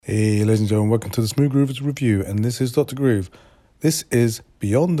Hey, ladies and gentlemen, welcome to the Smooth Groovers Review, and this is Dr. Groove. This is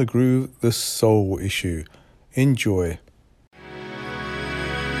Beyond the Groove, the Soul Issue. Enjoy.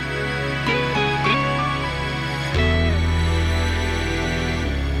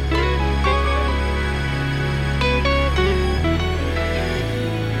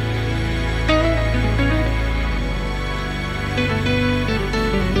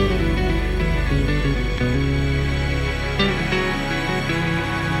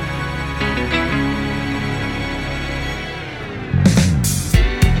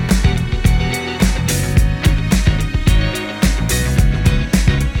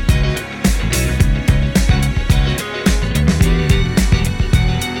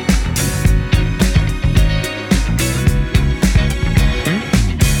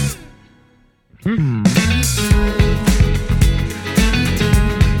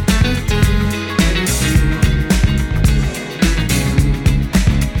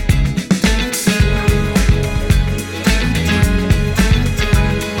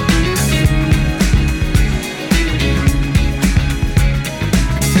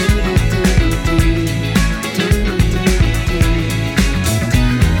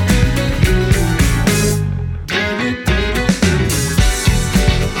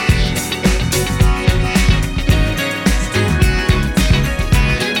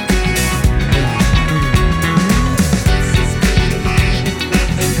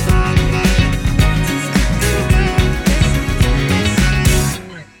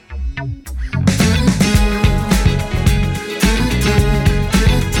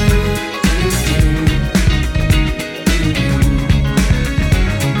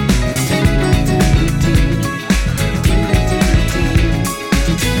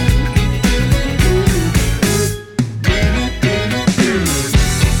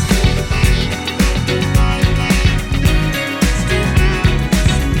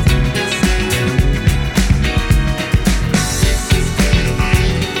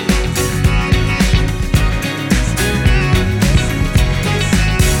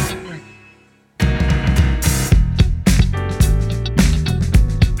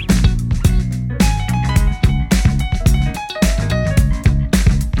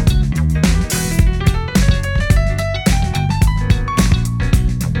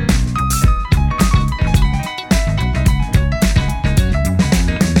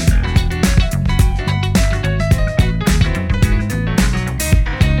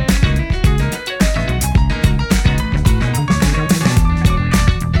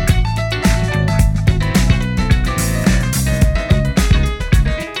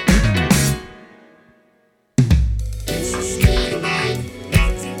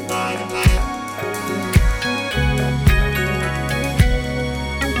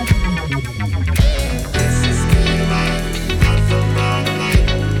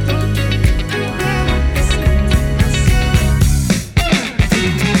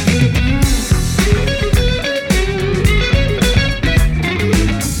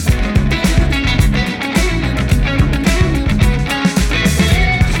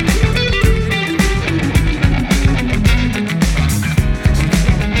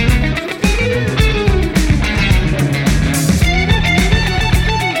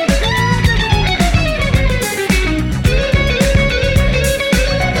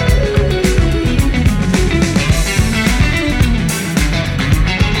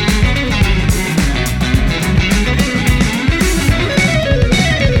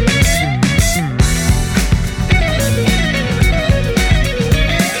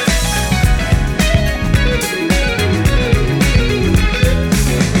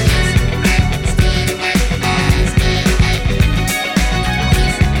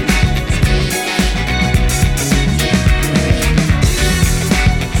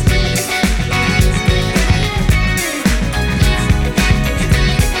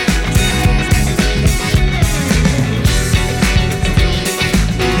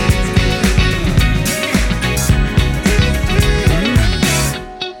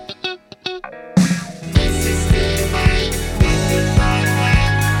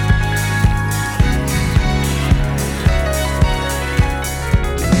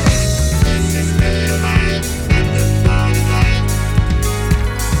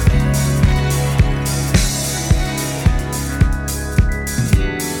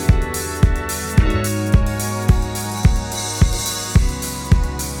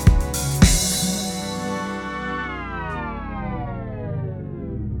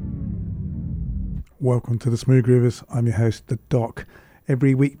 Welcome to the Smooth Groovers. I'm your host, The Doc.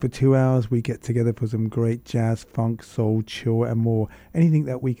 Every week for 2 hours, we get together for some great jazz, funk, soul, chill, and more. Anything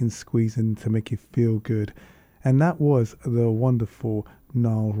that we can squeeze in to make you feel good. And that was the wonderful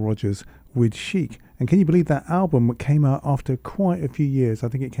Nile Rodgers with Chic. And can you believe that album came out after quite a few years? I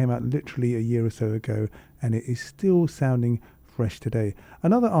think it came out literally a year or so ago, and it is still sounding fresh today.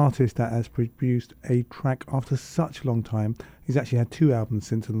 Another artist that has produced a track after such a long time, he's actually had 2 albums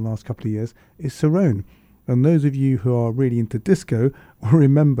since in the last couple of years, is Cerrone. And those of you who are really into disco will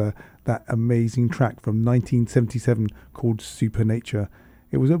remember that amazing track from 1977 called Supernature.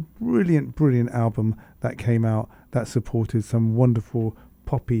 It was a brilliant, brilliant album that came out that supported some wonderful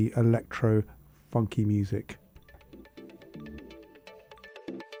poppy, electro, funky music.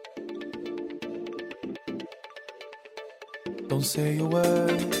 Don't say a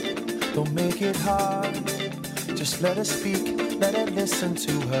word, don't make it hard. Just let her speak, let her listen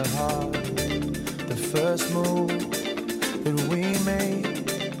to her heart. The first move that we made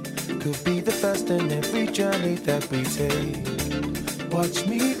could be the first in every journey that we take. Watch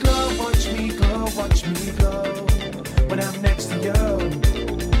me glow, watch me glow, watch me glow. When I'm next to you,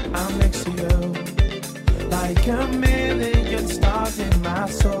 I'm next to you. Like a million stars in my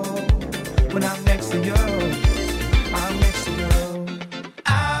soul. When I'm next to you, I'm next to you.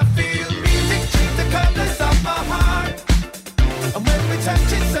 I feel music change the colors of my heart. And when we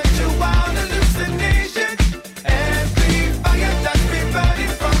touch it, such a wild hallucination. Every fire that's been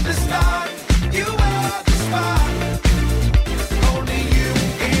burning from the start. You are the spark. Only you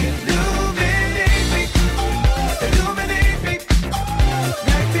illuminate me. Illuminate me.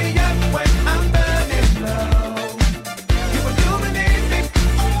 Light me up when I'm burning low. You illuminate me.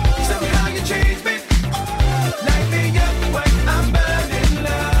 Somehow you change me. Light me up when I'm burning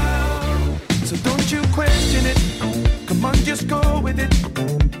low. So don't you question it. Come on, just go with it.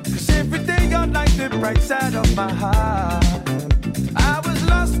 'Cause every day you're like the bright side of my heart. I was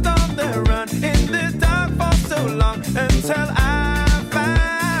lost on the run in the dark for so long until I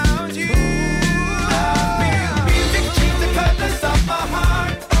found you. I feel music change the colors of my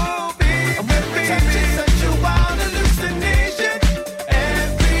heart. Oh, baby. And when we touch it, such a wild hallucination.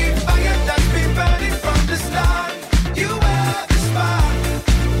 Every fire that's been burning from the start. You are the spark.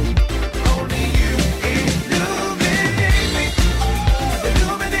 Only you illuminate me.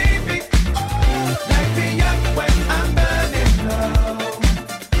 Illuminate me. Light me up when I'm burning low.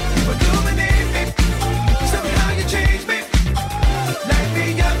 You illuminate me. Somehow you change me. Light me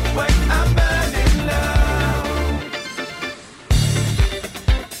up when I'm burning low.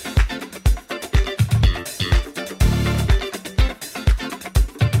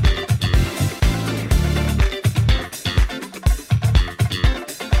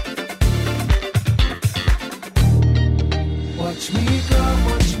 Watch me go,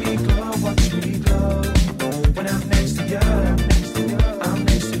 watch me go, watch me go. When I'm next to you, I'm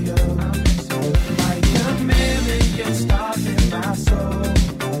next to you. Like a million stars in my soul.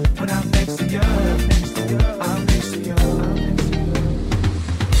 When I'm next to you, I'm next to you.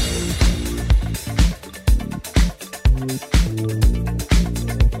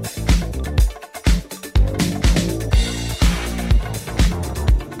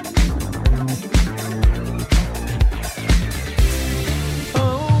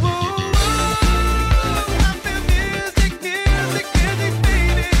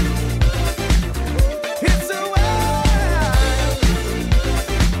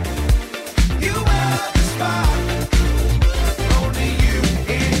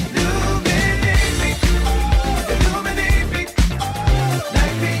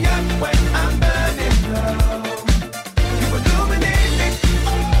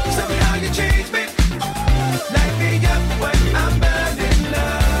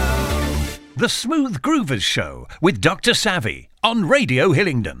 The Smooth Groovers Show with Dr. Savvy on Radio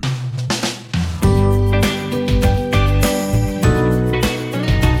Hillingdon.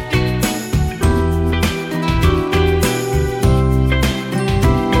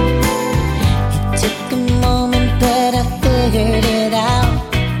 It took a moment, but I figured it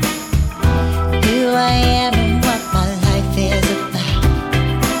out. Who I am and what my life is about.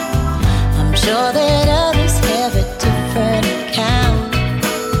 I'm sure that others have a different account,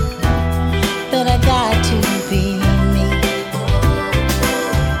 but I got to be me.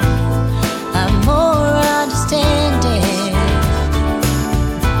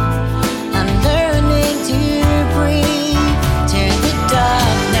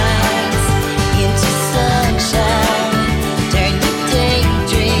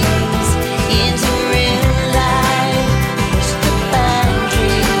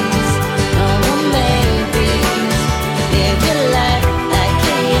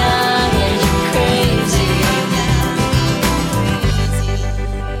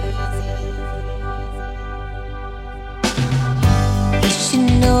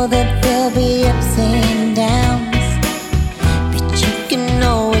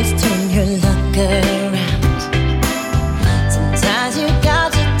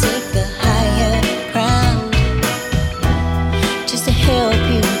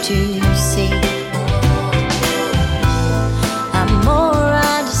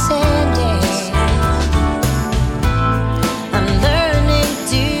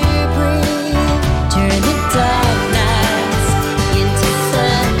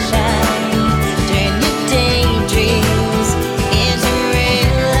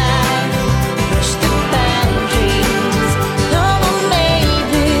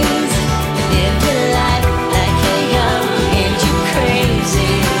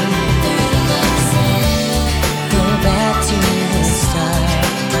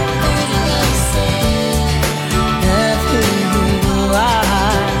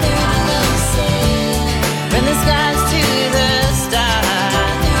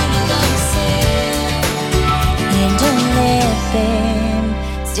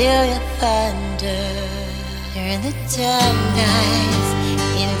 till you thunder. Turn the dark nights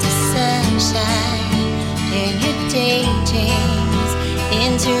into sunshine. Turn your daydreams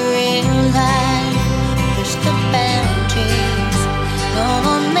into real life. Push the boundaries, no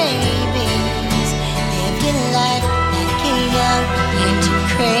more maybes. Live your life like a young into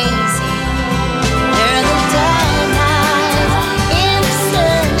crazy. Turn the dark nights into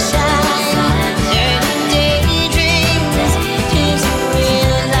sunshine. Turn your daydreams into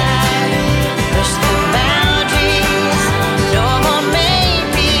real life. Push the boundaries, no more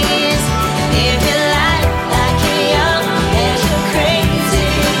maybes. Live your life like a young and crazy.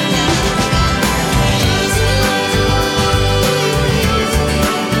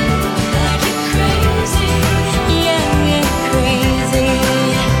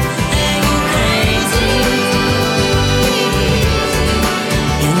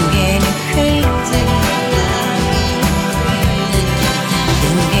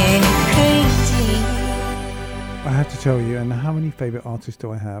 I have to tell you, and how many favourite artists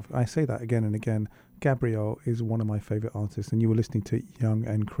do I have? I say that again and again. Gabrielle is one of my favourite artists, and you were listening to Young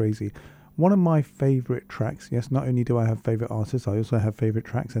and Crazy. One of my favourite tracks, yes, not only do I have favourite artists, I also have favourite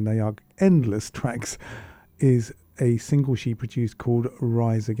tracks, and they are endless tracks, is a single she produced called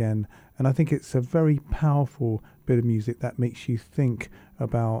Rise Again. And I think it's a very powerful bit of music that makes you think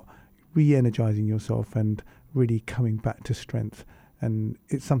about re-energizing yourself and really coming back to strength. And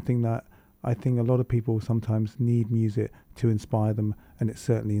it's something that I think a lot of people sometimes need music to inspire them, and it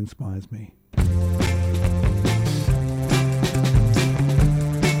certainly inspires me.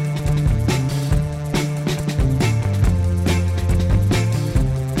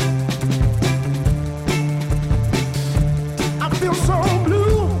 I feel so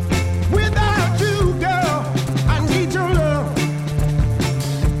blue without you, girl. I need your love.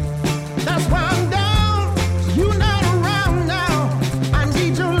 That's why I'm down. You're not around now. I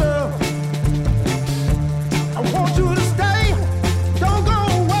need your love. I want you to stay. Don't go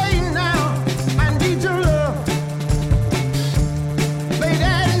away now. I need your love. Late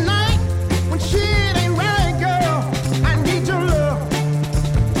at night when shit ain't right, girl. I need your love.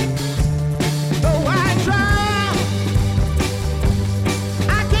 Though I try,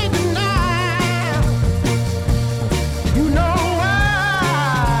 I can't deny. You know why.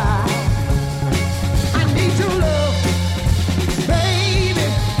 I need your love, baby.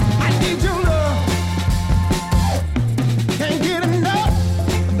 I need your love. Can't get enough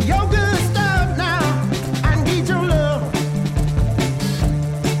of your good stuff now. I need your love.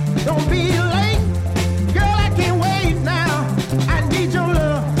 Don't be late, girl. I can't wait now. I need your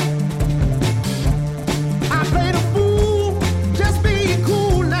love. I played a fool, just be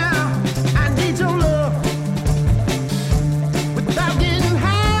cool now. I need your love. Without getting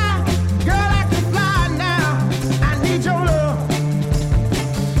high, girl, I can fly now. I need your love.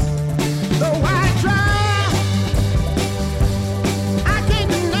 Though I try, I can't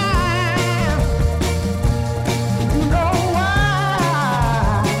deny. You know why.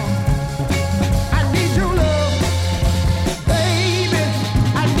 I need your love, baby.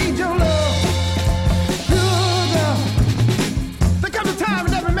 I need your love, sugar. There comes a time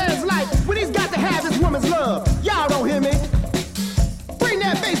in every man's life when he's got to have his woman's love. Y'all don't hear me? Bring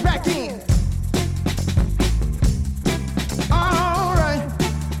that bass back in. All right.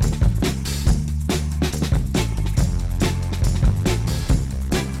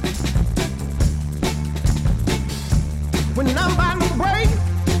 When I'm by my break,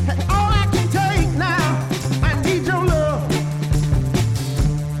 and all I can take now, I need your love.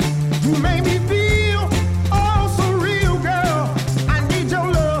 You make me feel oh so real, girl. I need your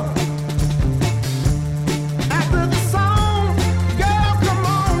love. After the song, girl, come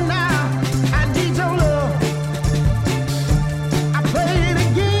on now. I need your love. I play it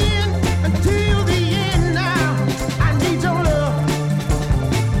again until the end now. I need your love.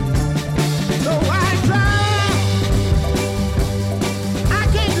 Though I try, I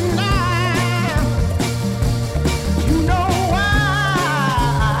can't deny. You know why.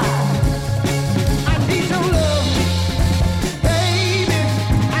 I need your love, baby.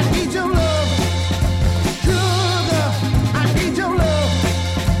 I need your love, sugar. I need your love,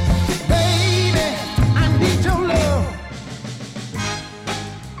 baby. I need your love.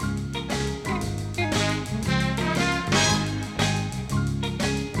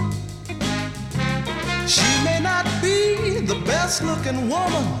 She may not be the best looking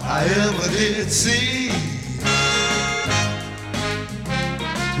woman I ever did see,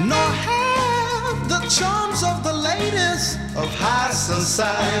 nor have the charms of the ladies of high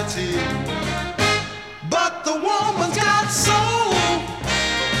society. But the woman's got soul,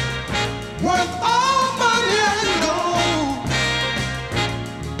 worth all money and gold.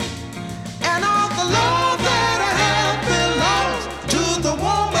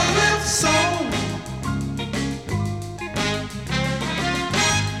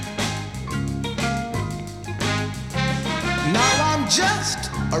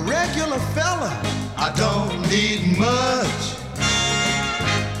 a regular fella. I don't need much.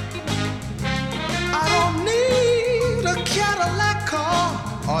 I don't need a Cadillac car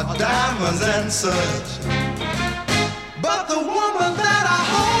or diamonds and such. But the woman that I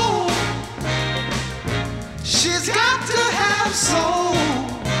hold, she's got to have soul.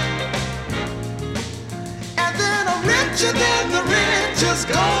 And then I'm richer than the richest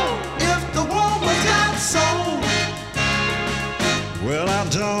go if the woman's got soul. Well, I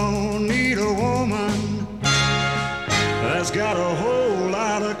don't need a woman that's got a whole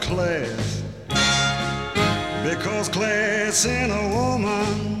lot of class, because class in a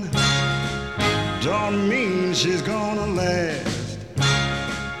woman don't mean she's gonna last.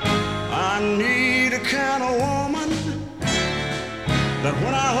 I need a kind of woman that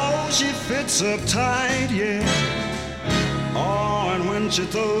when I hold she fits up tight, yeah. Oh, and when she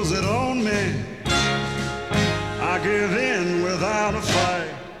throws it on me, I give in without a fight.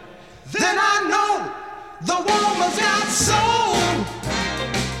 Then I know the woman's got soul,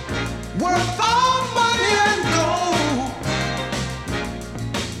 worth all money and gold.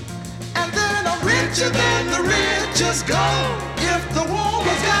 And then I'm richer than the richest go if the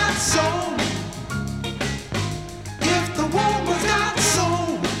woman's got soul. If the woman's got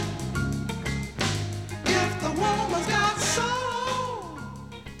soul. If the woman's got soul.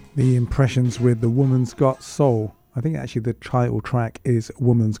 The Impressions with The Woman's Got Soul. I think actually the title track is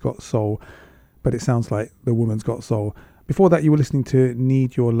Woman's Got Soul, but it sounds like The Woman's Got Soul. Before that, you were listening to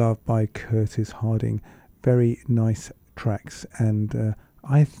Need Your Love by Curtis Harding. Very nice tracks, and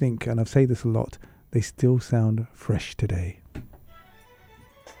I think, and I've said this a lot, they still sound fresh today.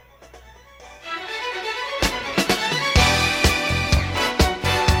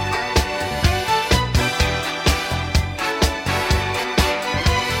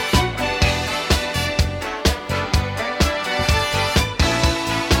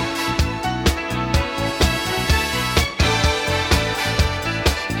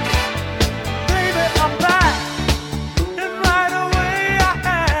 Right away I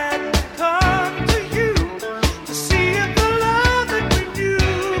had to come to you to see if the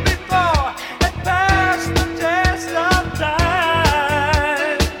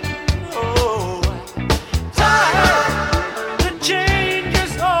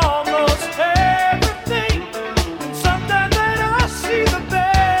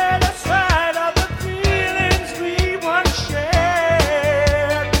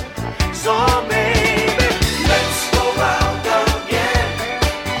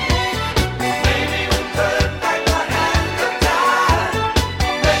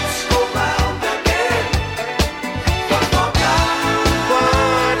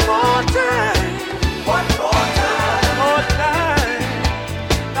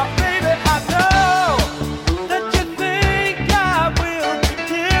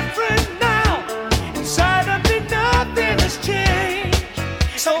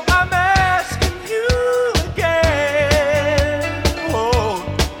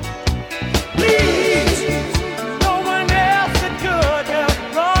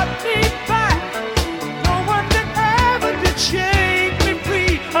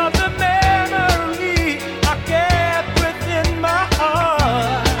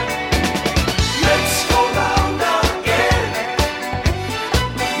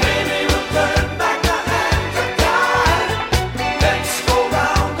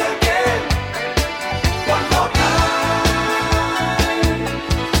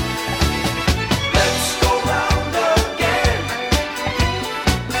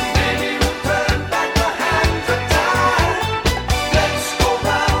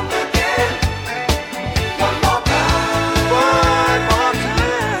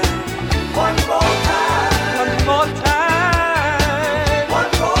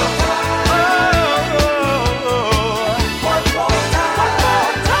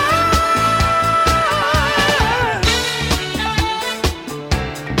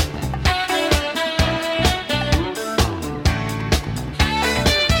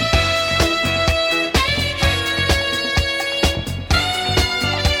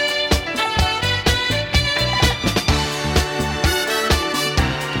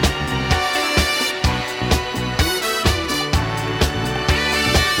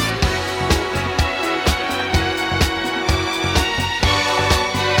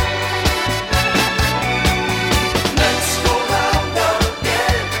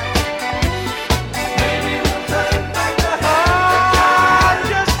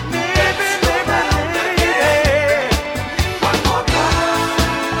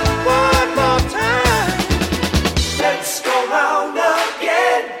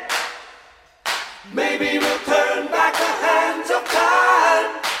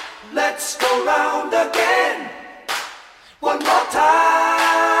again. One more time.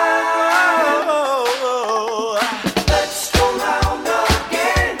 Let's go round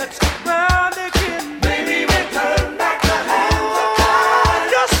again. Let's go round again. Maybe we'll turn back the hands of time.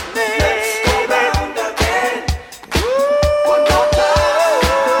 Just maybe. Let's go round again. One more time.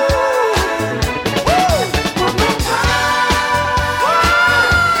 One more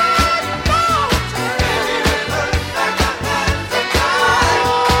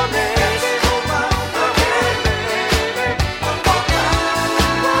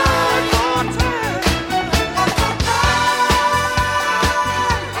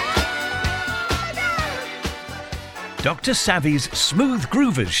Dr. Savvy's Smooth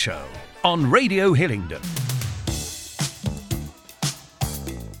Groovers Show on Radio Hillingdon.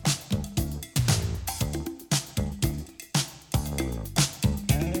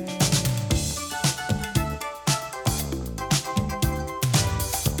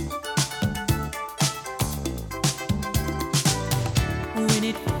 When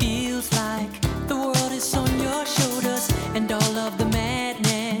it feels like the world is on your shoulders and all of the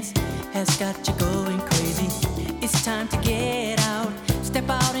madness has got you going crazy, it's time to get out, step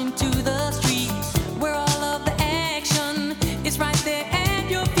out into the street where all of the action is right there at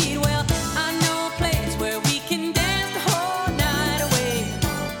your feet. Well, I know a place where we can dance the whole night away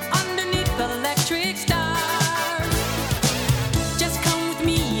underneath the electric stars. Just come with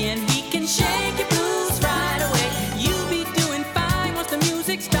me and we can shake your blues right away. You'll be doing fine once the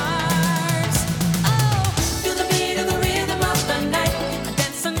music starts. Oh, feel the beat of the rhythm of the night.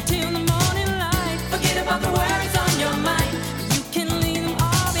 Dance until the morning light. Forget about the worries on your mind. You can leave them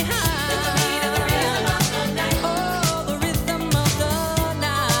all behind. Feel the beat of the rhythm of the night. Oh, the rhythm of the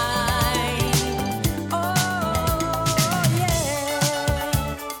night. Oh, yeah.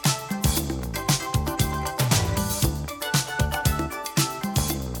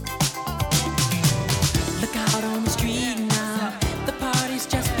 Look out on the street now, the party's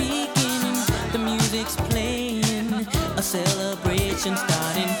just beginning. The music's playing, a celebration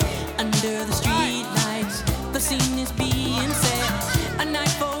starting. Under the street lights, the scene is being set. A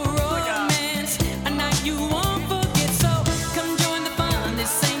night for romance, a night you won't forget. So come join the fun,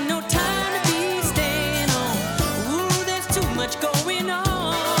 this ain't no time to be staying home. Ooh, there's too much going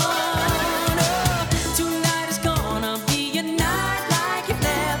on. Oh, tonight is gonna be a night like you've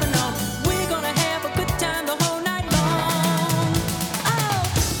never known. We're gonna have a good time the whole night long. Oh,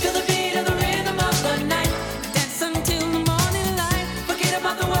 feel the beat of the rhythm of the night. Dance until the morning light. Forget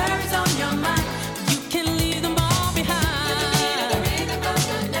about the worries on your mind. You can leave them all behind.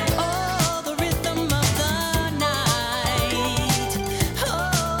 Oh, the rhythm of the night. Oh,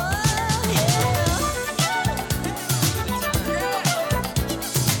 yeah.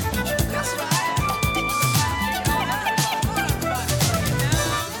 That's right.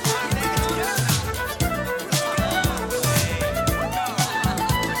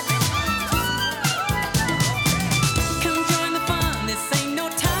 Come join the fun, this ain't no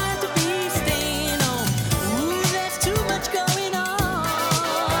time to be staying home. Ooh, there's too much going on.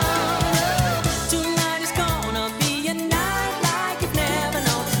 Tonight is gonna be a night like you've never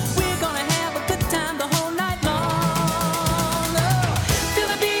known. We're gonna have a good time the whole night long. Feel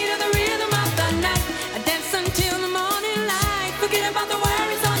the beat of the rhythm of the night. Dance until the morning light. Forget about the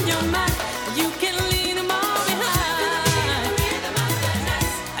worries on your mind. You can leave them all behind.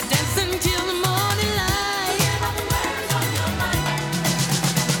 Dance until the morning light. Forget about the worries on your mind.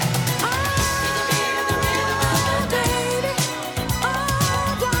 Oh, baby. Oh,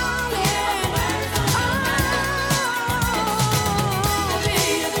 darling.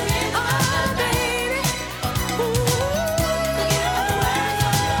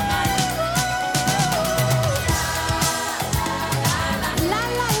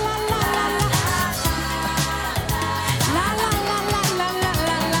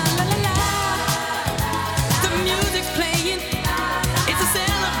 The music's playing, it's a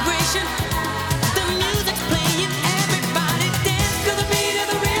celebration. The music's playing, everybody dance to the beat of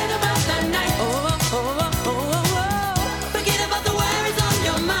the rhythm of the night. Oh, oh, oh, oh, oh, oh. Forget about the worries on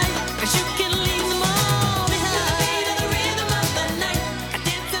your mind, 'cause you can leave them all behind. The beat of the rhythm of the night.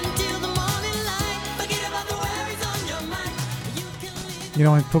 Dance until the morning light. Forget about the worries on your mind. You can leave. You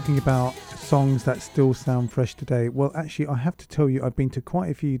know, I'm talking about songs that still sound fresh today. Well, actually, I have to tell you, I've been to quite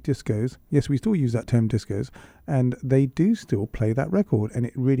a few discos. Yes, we still use that term discos, and they do still play that record, and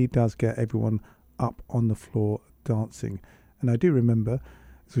it really does get everyone up on the floor dancing. And I do remember,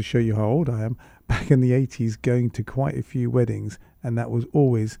 to show you how old I am, back in the 80s going to quite a few weddings, and that was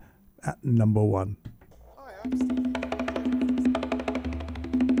always at number one.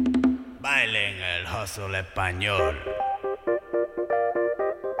 Bailen el hustle español.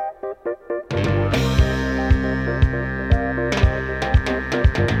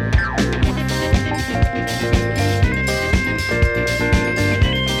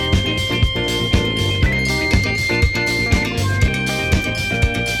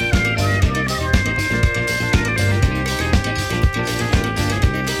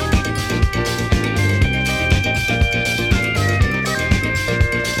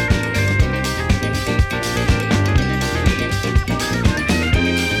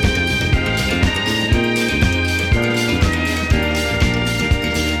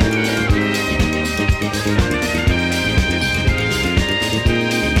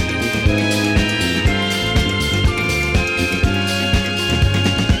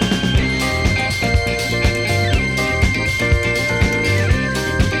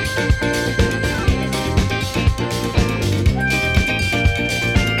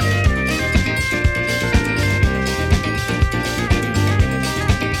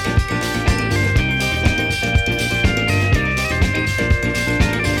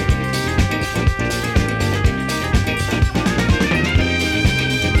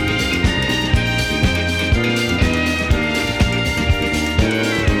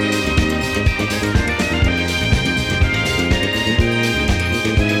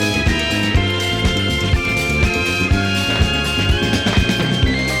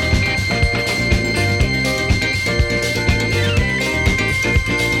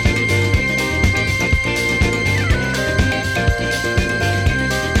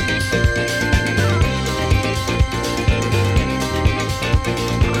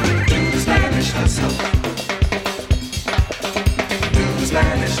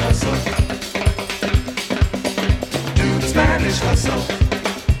 hustle. Do the Spanish hustle.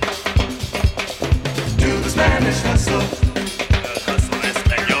 Do the Spanish hustle.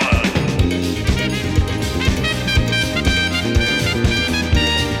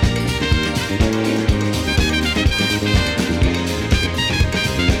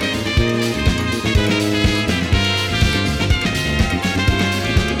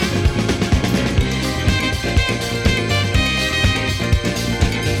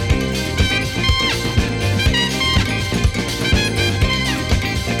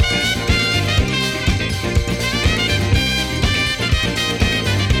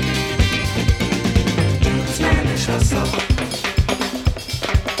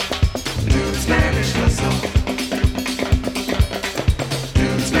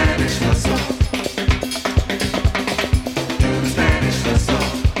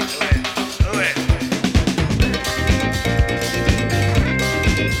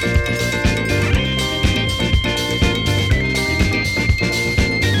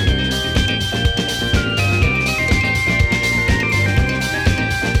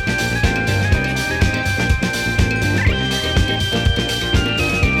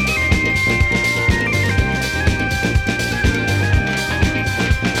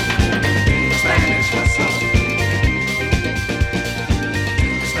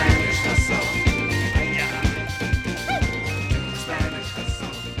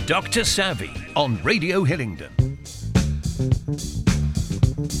 Dr. Savvy on Radio Hillingdon.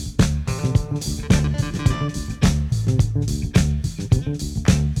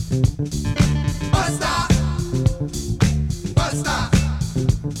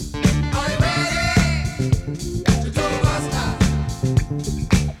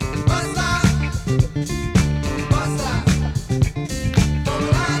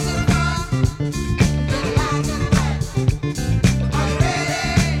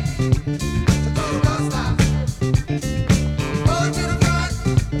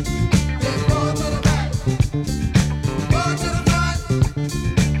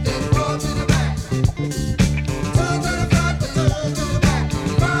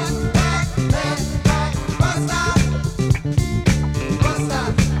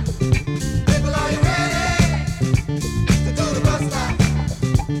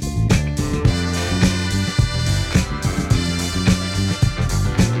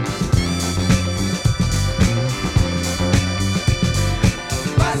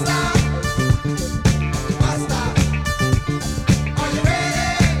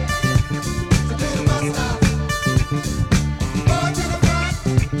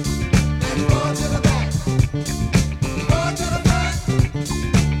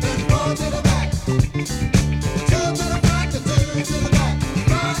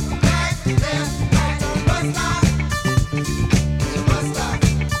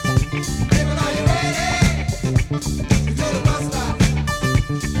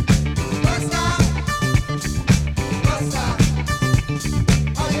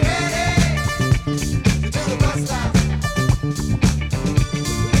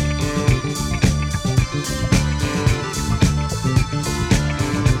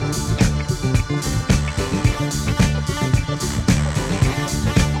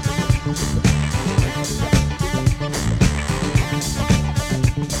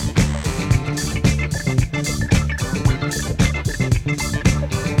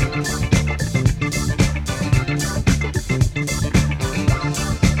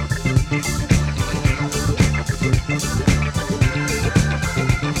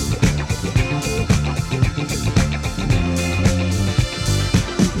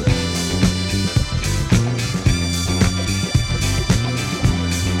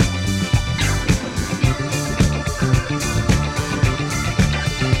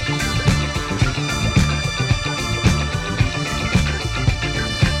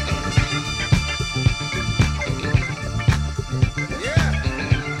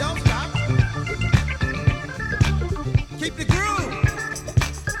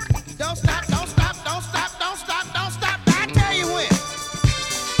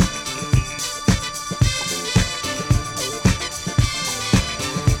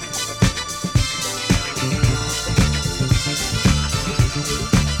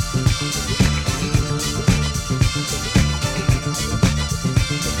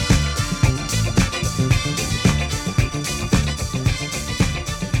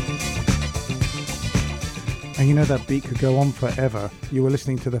 And you know that beat could go on forever. You were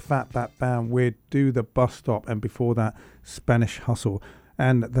listening to the Fat Bat Band with Do the Bus Stop, and before that, Spanish Hustle.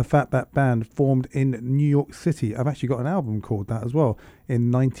 And the Fatback Band formed in New York City. I've actually got an album called that as well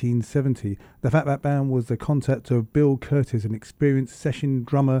in 1970. The Fatback Band was the concept of Bill Curtis, an experienced session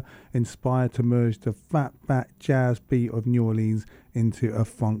drummer inspired to merge the fatback jazz beat of New Orleans into a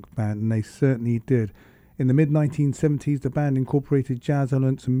funk band, and they certainly did. In the mid-1970s, the band incorporated jazz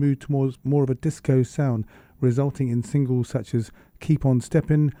elements and moved towards more of a disco sound, resulting in singles such as Keep On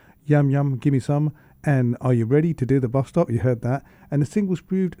Steppin', Yum Yum, Gimme Some, and Are You Ready to Do the Bus Stop? You heard that. And the singles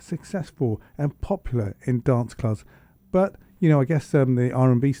proved successful and popular in dance clubs. But, I guess the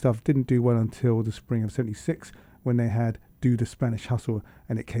R&B stuff didn't do well until the spring of 76 when they had Do the Spanish Hustle,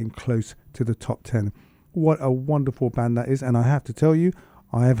 and it came close to the top 10. What a wonderful band that is. And I have to tell you,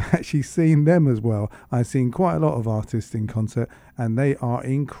 I have actually seen them as well. I've seen quite a lot of artists in concert, and they are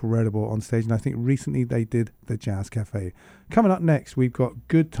incredible on stage. And I think recently they did the Jazz Cafe. Coming up next, we've got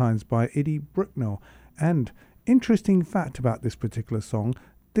Good Times by Eddie Bricknell. And interesting fact about this particular song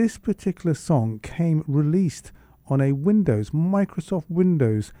came released on a Microsoft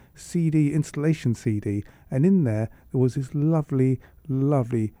Windows CD, installation CD. And in there was this lovely,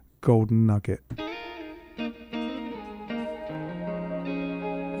 lovely golden nugget.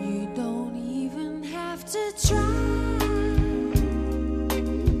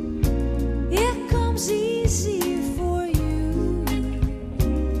 It comes easy for you.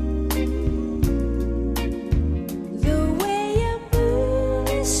 The way you move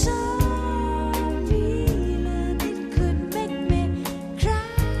is so appealing. It could make me cry.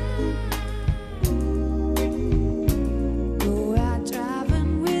 Go out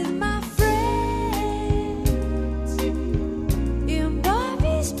driving with my friends in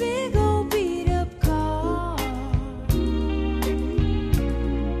Bobby's big old beat up car.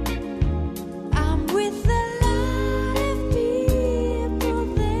 I'm with a lot of people,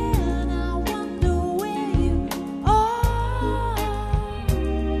 then I wonder where you are.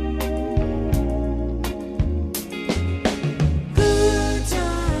 Good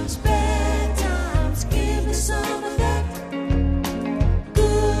times, bad times, give me some of that.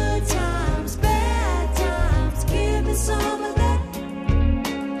 Good times, bad times, give me some of that.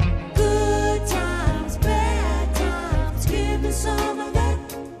 Good times, bad times, give me some of that.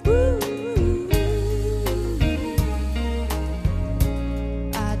 Ooh.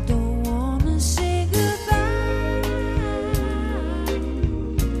 I don't wanna say goodbye.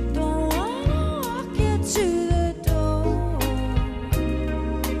 Don't wanna walk you to the door.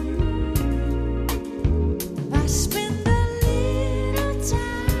 I spend a little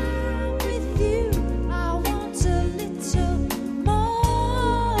time with you. I want a little more.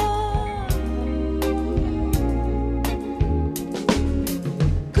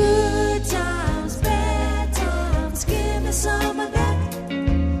 Good times, bad times, give me some of that.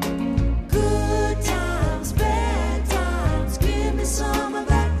 Good times, bad times, give me some of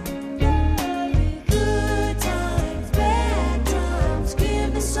that. Good times, bad times,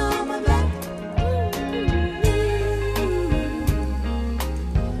 give me some of that.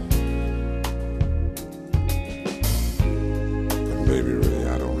 And baby, really,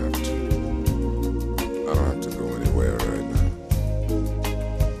 I don't have to go anywhere right now.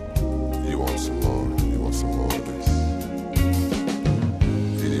 You want some more of this.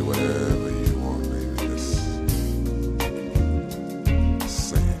 Really, whatever you want, baby, just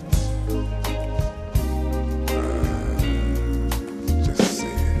say it. Just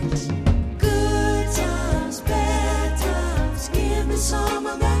say it. Good times, bad times, give me some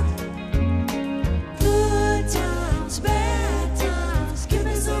of that. Good times, bad times, give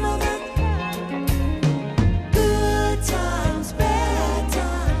me some of that. Good times, bad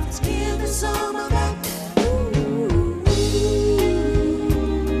times, give me some of that.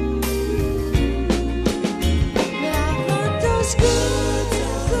 I want those good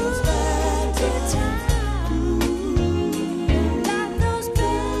times, bad times. Like those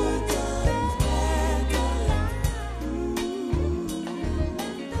bad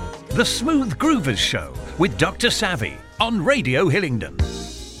times. The Smooth Groovers Show with Dr. Savvy on Radio Hillingdon.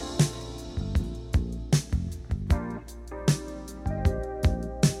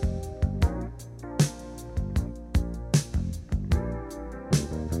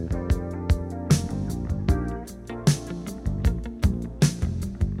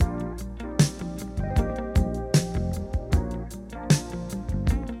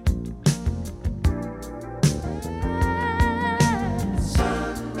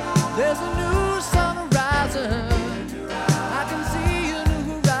 There's a new sun rising. I can see a new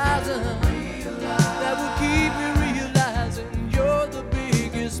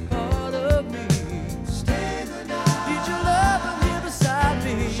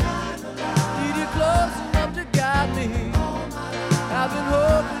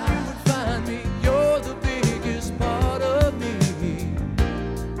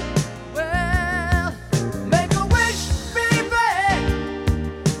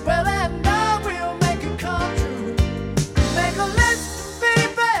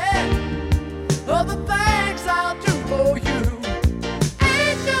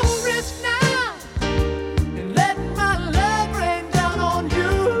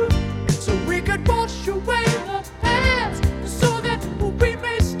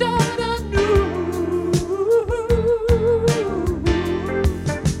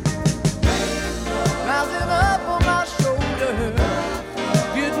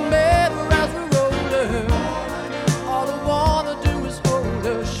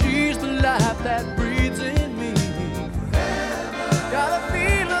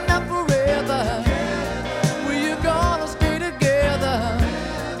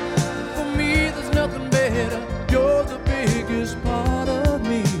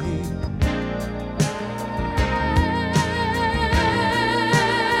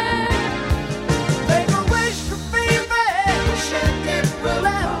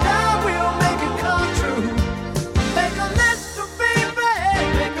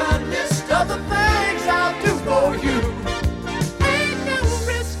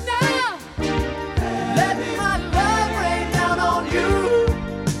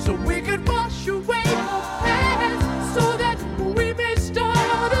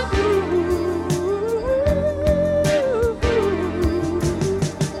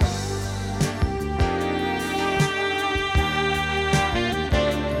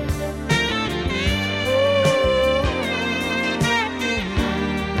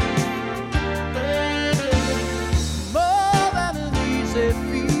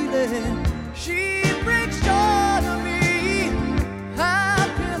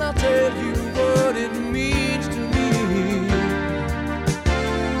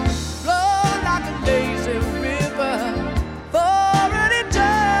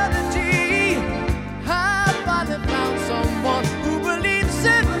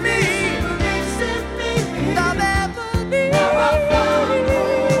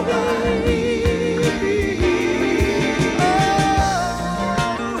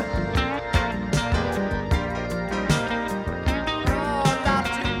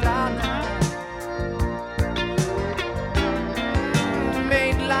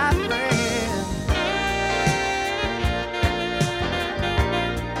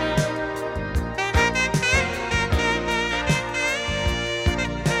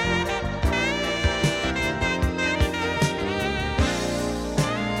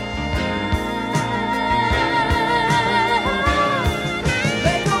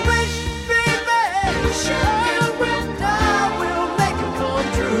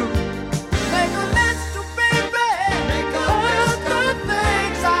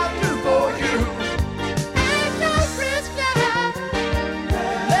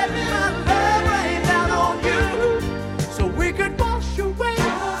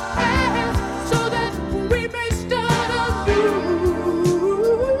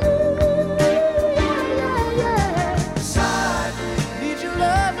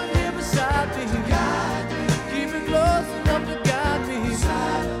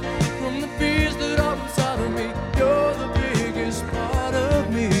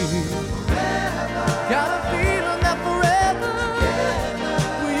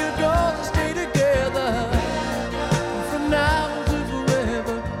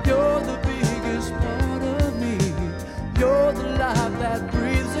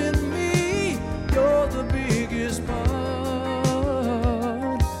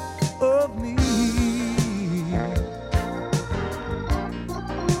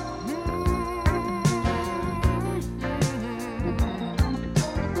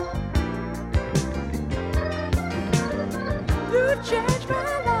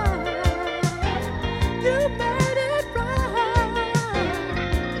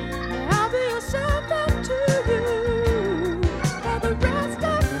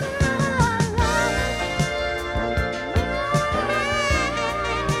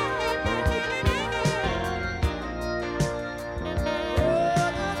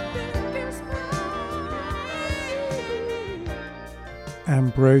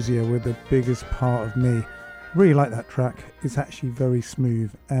Ambrosia with the biggest part of me. Really like that track. It's actually very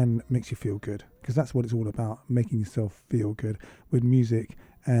smooth and makes you feel good, because that's what it's all about, making yourself feel good with music,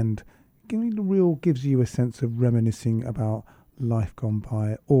 and gives you a sense of reminiscing about life gone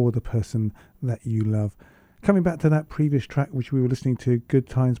by or the person that you love. Coming back to that previous track which we were listening to, Good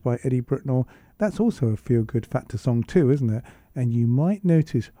Times by Eddie Britnell, that's also a feel good factor song too, isn't it? And you might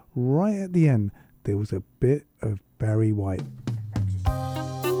notice right at the end there was a bit of Barry White.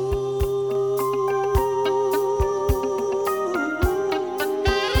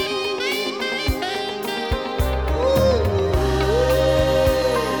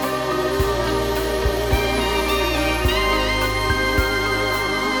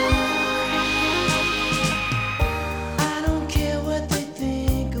 I don't care what they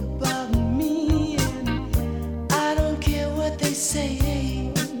think about me, and I don't care what they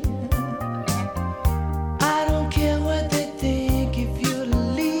say. I don't care what they think if you're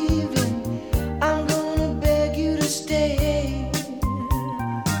leaving. I'm gonna beg you to stay.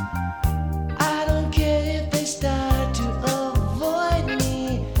 I don't care if they start to avoid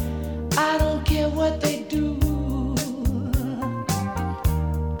me. I don't care what they do.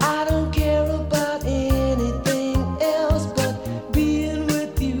 I don't care about anything else but being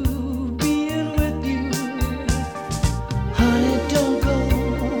with you, being with you. Honey, don't go,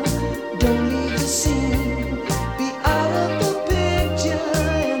 don't leave the scene. Be out of the picture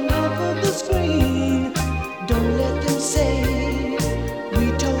and off of the screen. Don't let them say we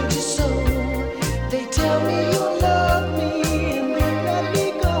told you so. They tell me you love me and then let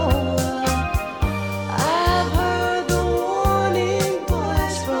me go. I've heard the warning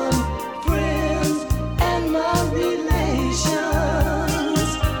voice from friends and my relations.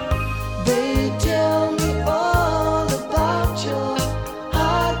 They tell me all about your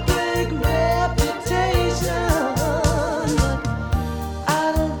heartbreak reputation.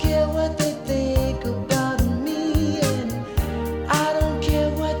 I don't care what they think about me, and I don't care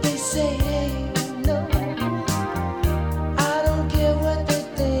what they say. No, I don't care what they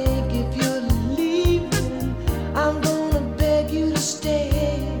think if you're leaving. I'm gonna beg you to stay.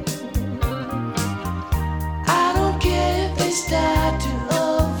 I don't care if they start to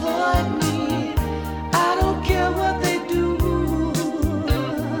avoid me. I don't care what they do.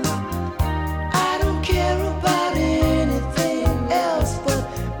 I don't care about anything else but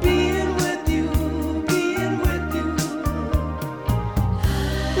being with you, being with you.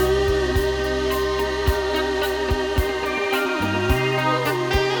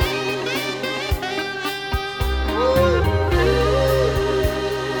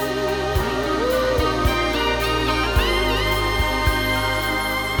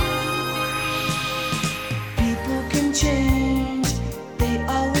 People can change, they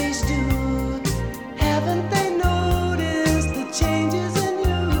always do. Haven't they noticed the changes in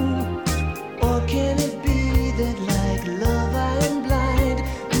you? Or can it be that like love I am blind?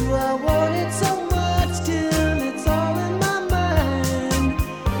 Do I want it so much till it's all in my mind?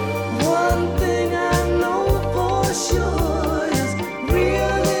 One thing I know for sure is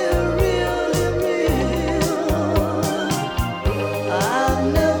really, really real. I've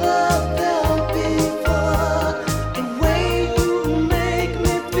never felt before the way you make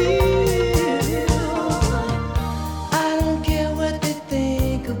me feel. I don't care what they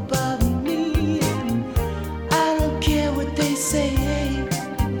think about me, and I don't care what they say.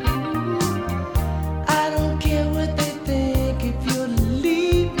 I don't care what they think if you're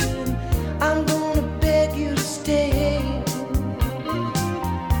leaving. I'm gonna beg you to stay.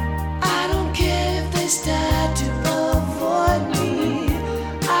 I don't care if they start to avoid me.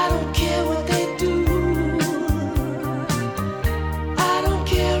 I don't care what they do. I don't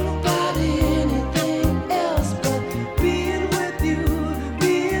care about anything else but being with you,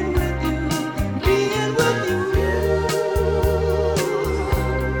 being with you, being with you,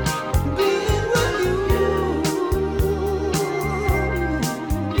 being with you.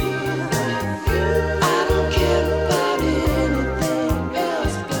 I don't care about anything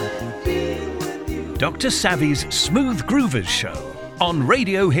else but being with you. Dr. Savvy's Smooth Groovers Show on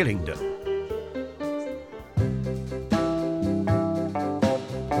Radio Hillingdon.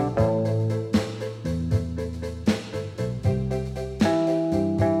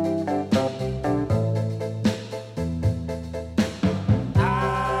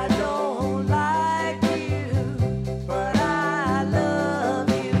 I don't like you, but I love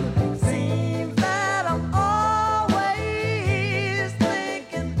you. Seems that I'm always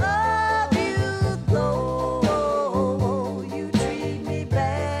thinking of you, though you treat me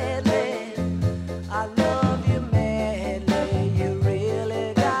badly.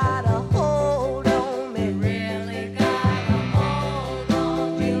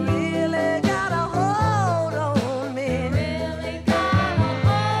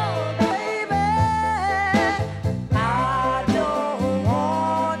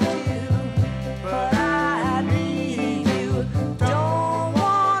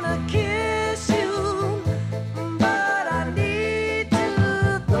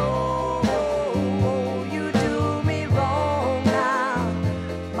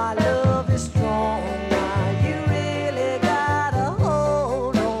 my love is strong now. You really got a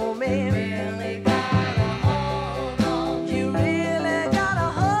hold on me. Really got a hold on me. You really got a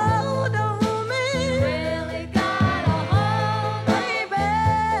hold on me. Really got a hold on me. Baby,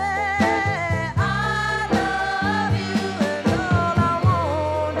 I love you, and all I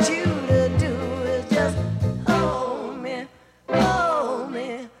want you to do is just hold me, hold me,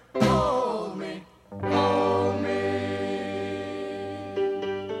 hold me, hold me.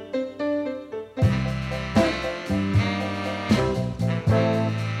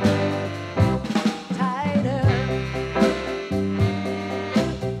 Tighter,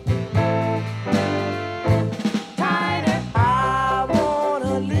 tighter. I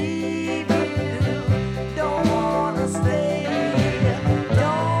wanna leave you, don't wanna stay,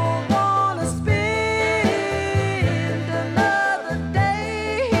 don't wanna spend another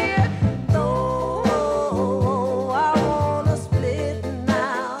day here. No, I wanna split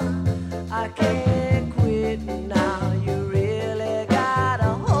now. I can't quit now. You really got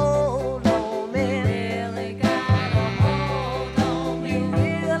a hold on me. Really got a hold on me. You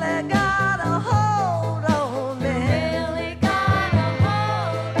really got a hold on me. Really got a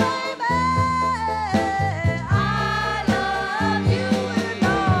hold on me. I love you, and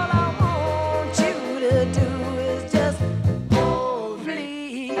all I want you to do is just hold,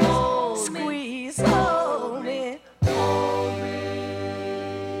 please, squeeze, hold me, hold me.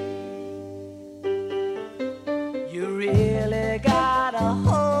 You really got a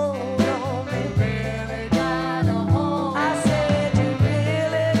hold on me. Really got a hold. I said you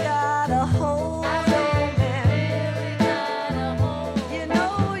really got a hold on me. Really got a hold. You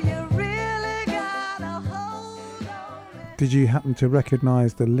know you really got a hold on me. Did you happen to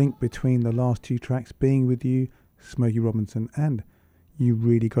recognise the link between the last two tracks, Being With You, Smokey Robinson, and You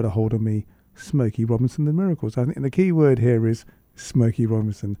Really Got a Hold on Me, Smokey Robinson the Miracles? I think the key word here is Smokey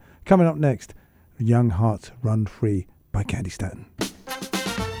Robinson. Coming up next, Young Hearts Run Free by Candy Staton.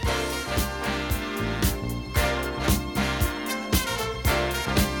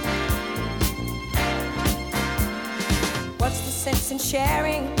 What's the sense in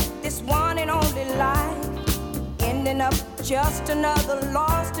sharing this one and only life? Ending up just another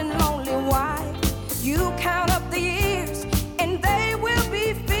lost and lonely wife. You count up the years and they will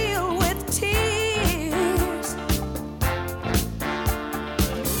be filled with tears.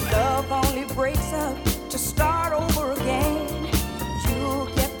 Love only breaks up to start over again. You'll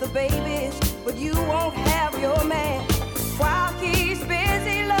get the babies, but you won't have your man. While he's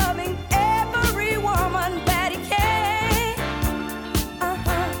busy loving every woman that he can.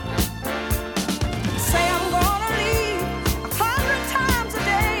 Say I'm gonna leave 100 times a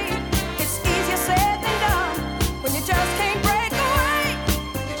day. It's easier said than done when you just can't break away.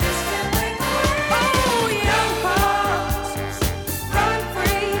 You just can't break away. Oh, young hearts, run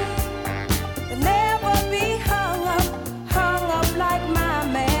free. They'll never be hung up like my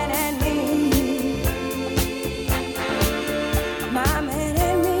man and me. My man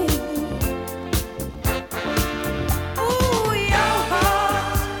and me. Ooh, young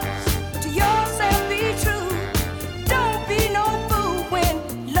hearts, to yourself be true. Don't be no fool when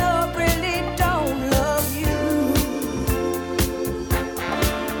love really don't love you.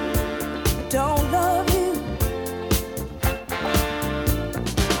 Don't love you.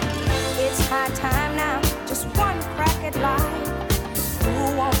 It's high time now, just one crack at life.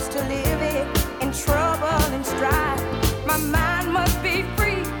 Who wants to live it in trouble and strife? My mind must be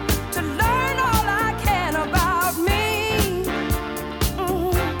free to learn all I can about me.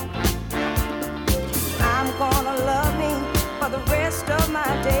 I'm gonna love me for the rest of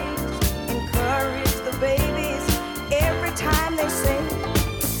my days. Encourage the babies every time they sing.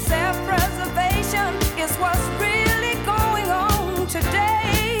 Self-preservation is what's really going on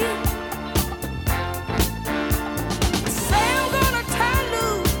today. Say I'm gonna turn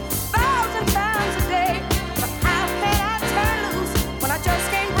loose 1,000 times a day, but how can I turn loose when I just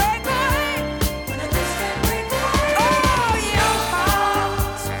can't break away? When I just can't break away. Oh, young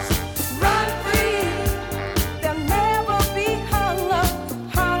hearts, run free. They'll never be hung up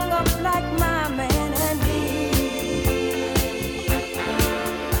like my man and me.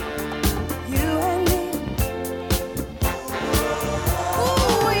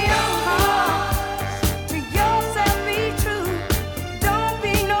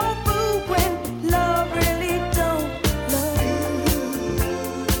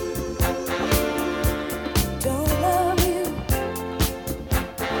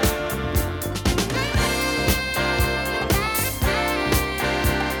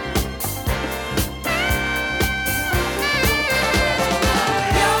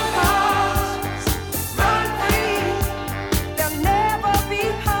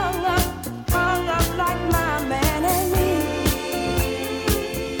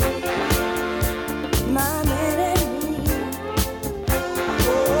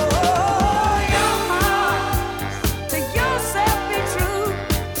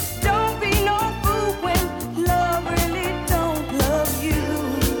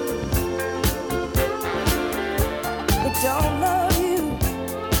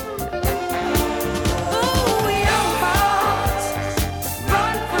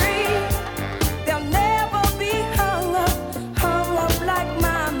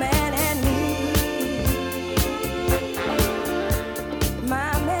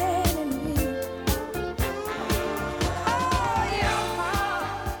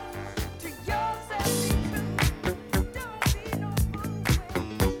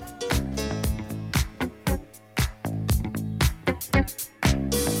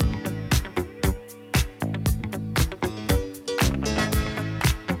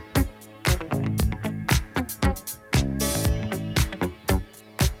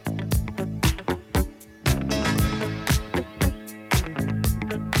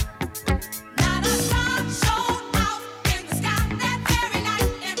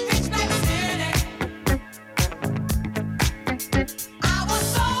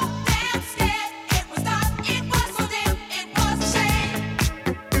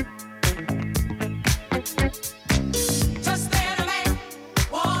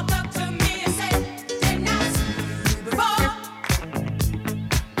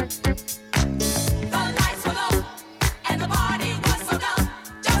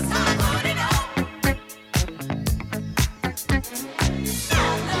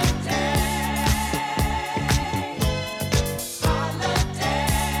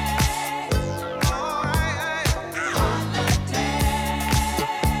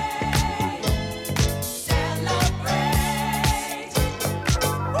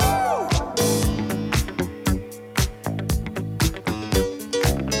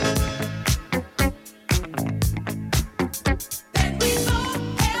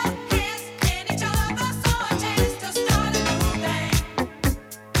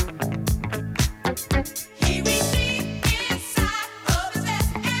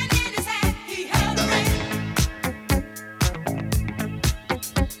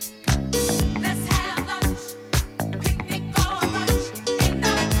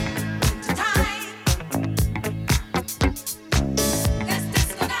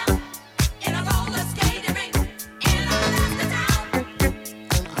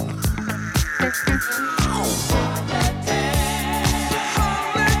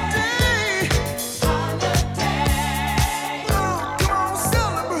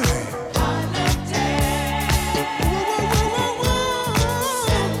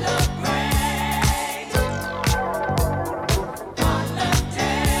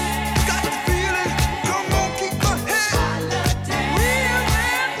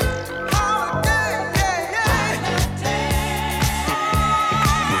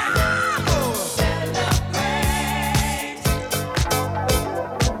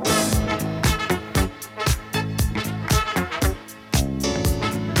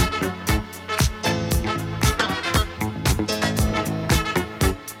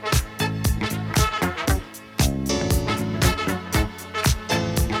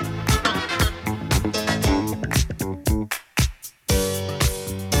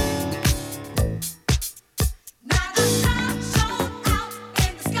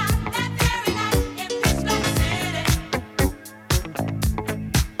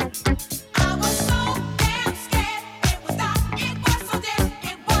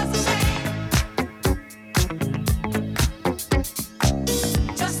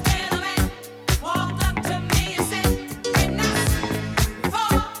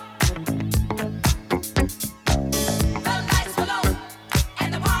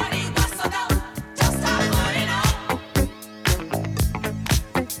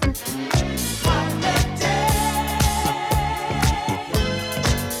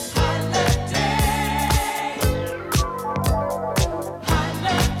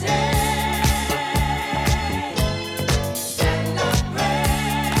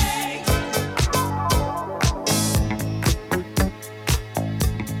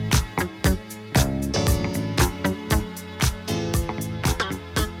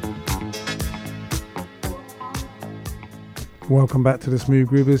 Welcome back to the Smooth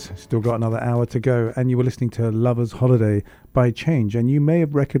Groovers. Still got another hour to go, and you were listening to Lover's Holiday by Change, and you may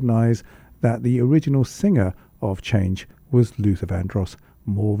have recognized that the original singer of Change was Luther Vandross.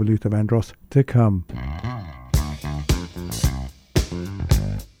 More of Luther Vandross to come.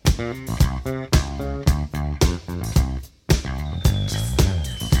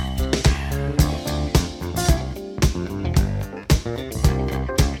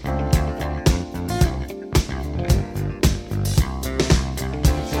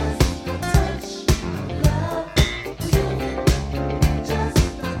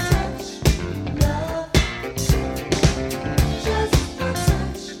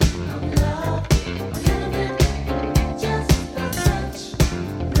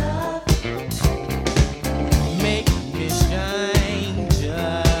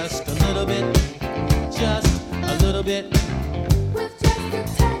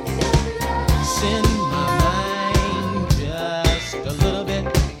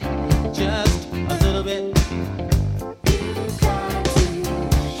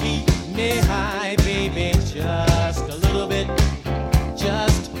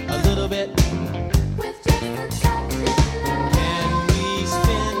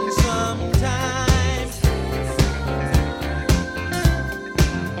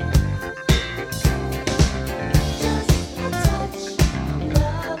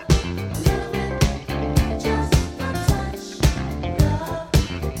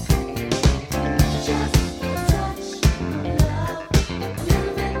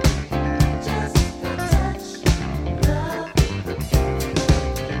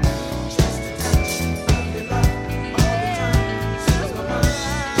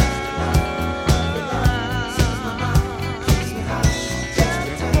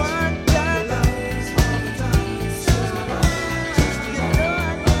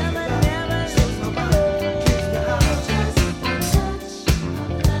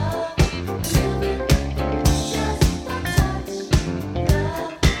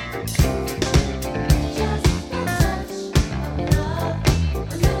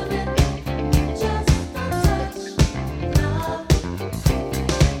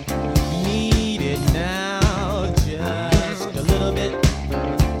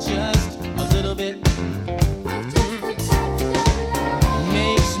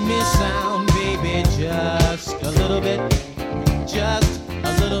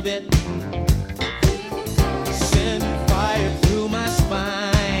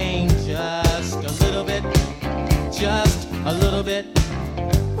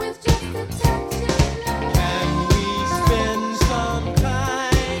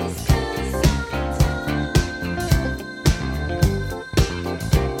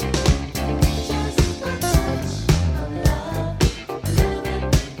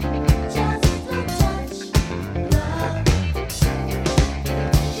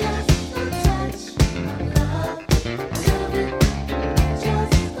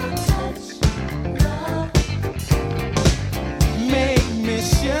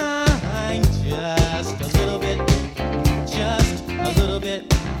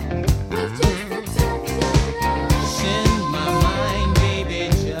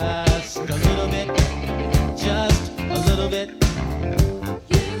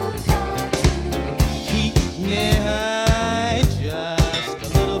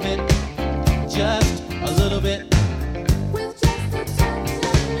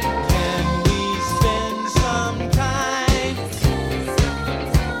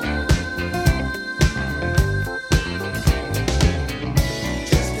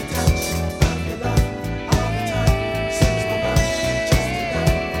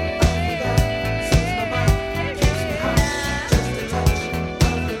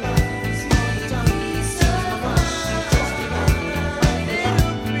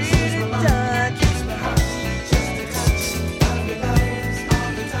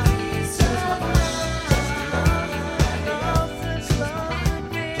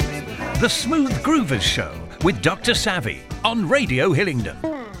 The Smooth Groovers Show with Dr. Savvy on Radio Hillingdon.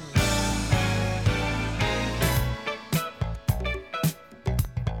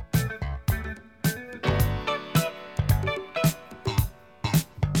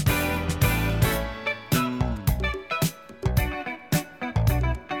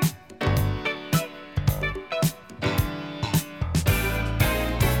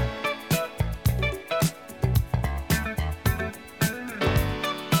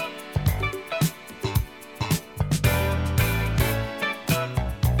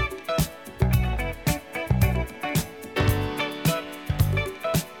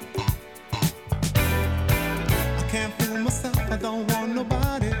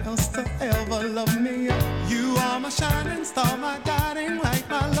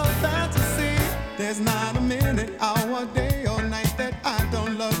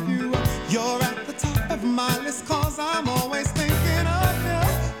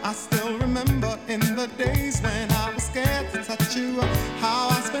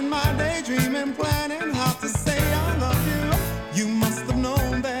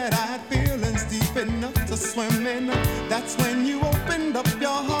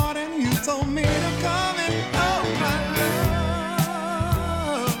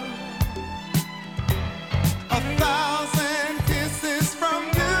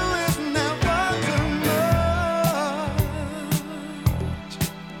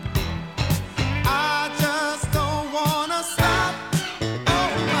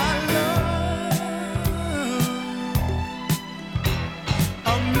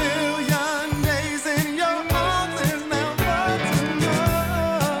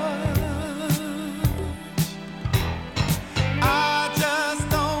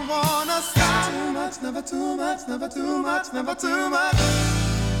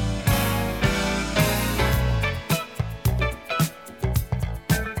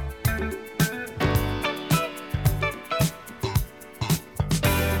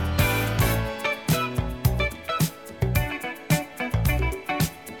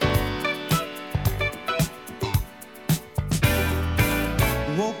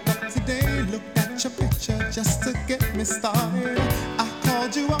 Just to get me started, I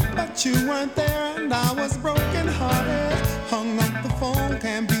called you up, but you weren't there, and I was broken hearted. Hung up the phone,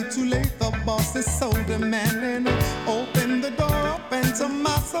 can't be too late. The boss is so demanding. Open the door up, and to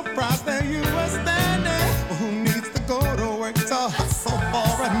my surprise, there you were standing. Who needs to go to work to hustle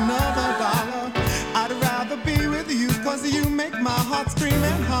for another dollar? I'd rather be with you, 'cause you make my heart scream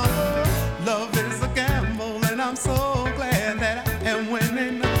and holler. Love is a gamble, and I'm so glad that I am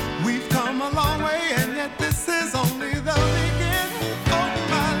winning. We've come a long way, and yet this is only the beginning. Oh,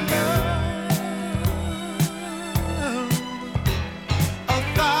 my love,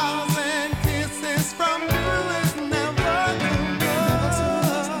 1,000 kisses from you is never too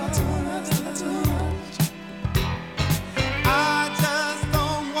much. I just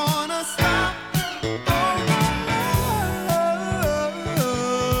don't wanna stop. Oh, my love,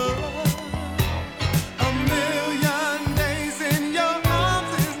 a million days in your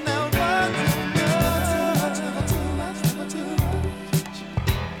arms is never too much.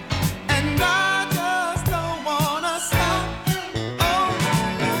 And I just don't wanna stop. Oh, my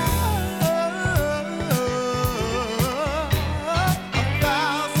love,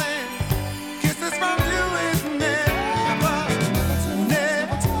 1,000 kisses from you is never.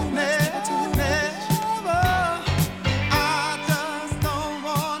 I just don't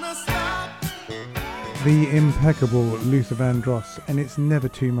wanna stop. The impeccable Luther Vandross, and it's never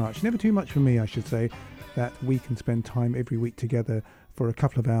too much for me, I should say, that we can spend time every week together for a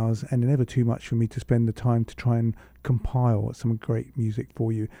couple of hours, and never too much for me to spend the time to try and compile some great music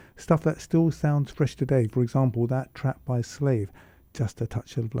for you, stuff that still sounds fresh today. For example, that track by Slave, Just a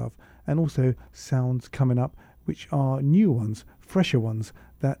Touch of Love, and also sounds coming up which are new ones, fresher ones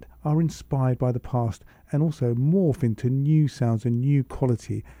that are inspired by the past and also morph into new sounds and new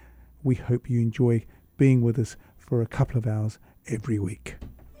quality. We hope you enjoy being with us for a couple of hours every week.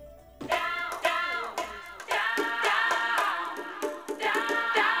 Down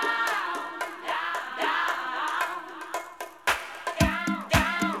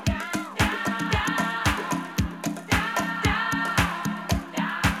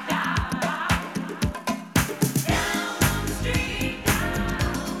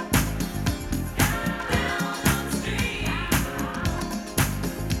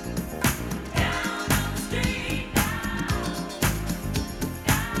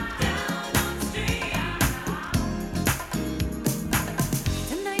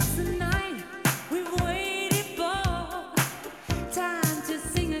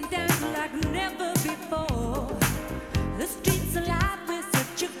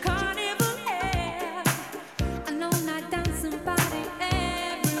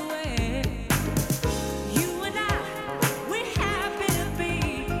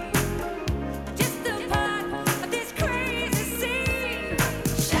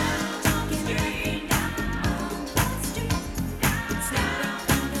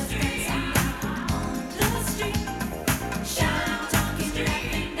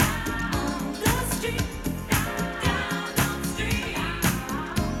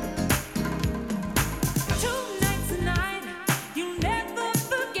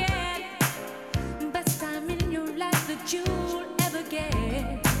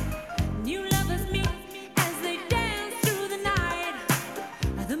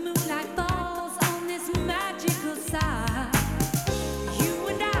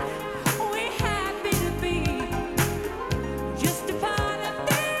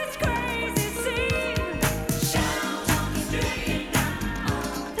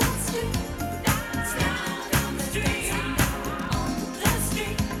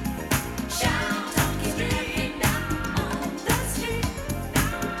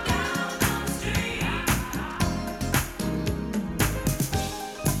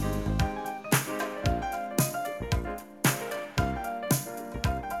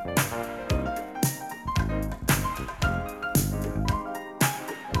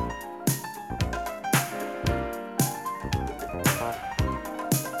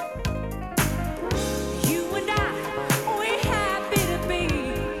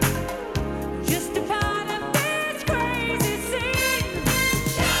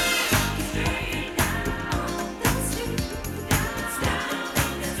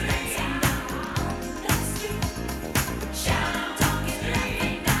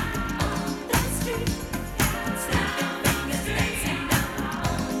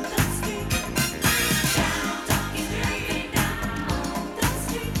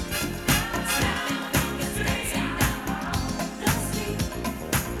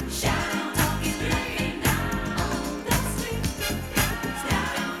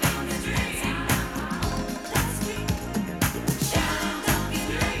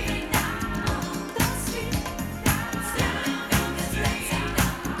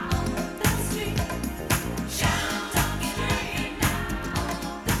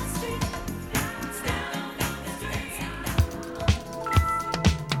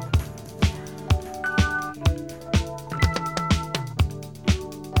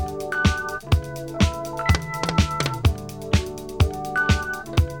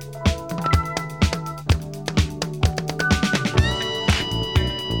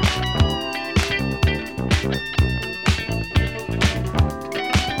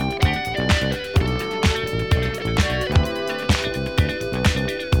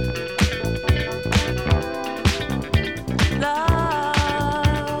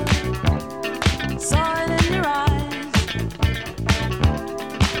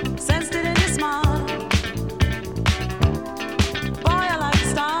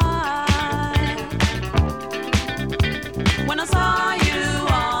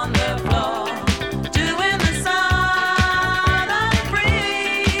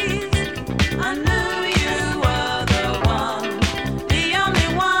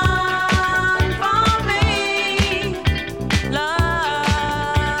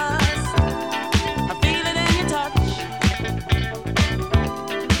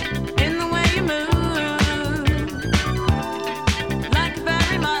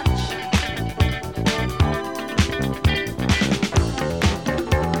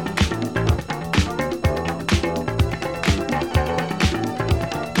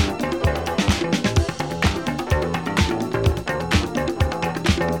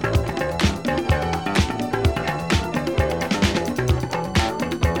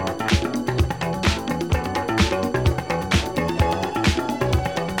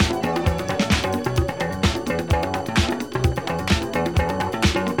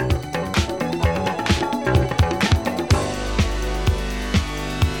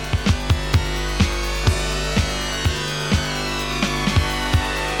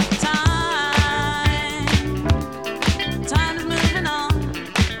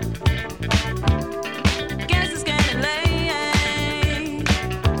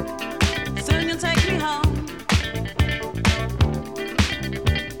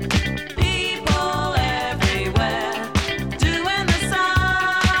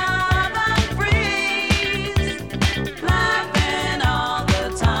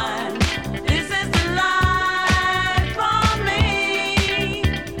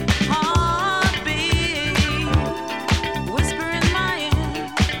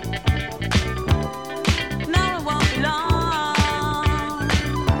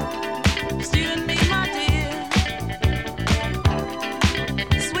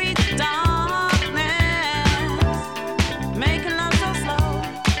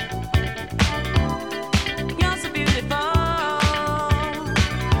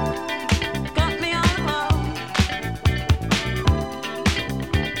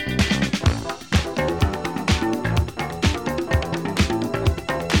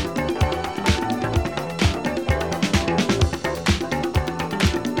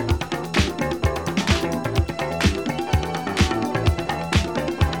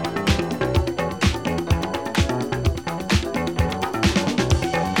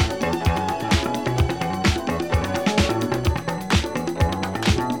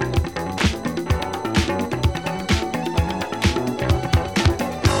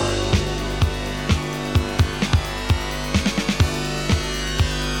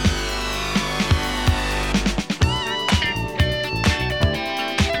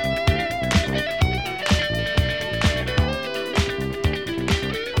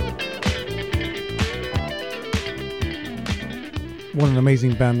an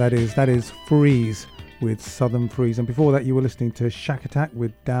amazing band that is. That is Freeze with Southern Freeze. And before that, you were listening to Shack Attack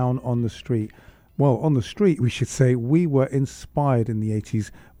with Down on the Street. Well, on the street, we should say, we were inspired in the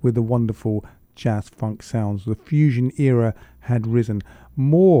 80s with the wonderful jazz funk sounds. The fusion era had risen.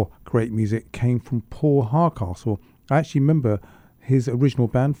 More great music came from Paul Hardcastle. I actually remember his original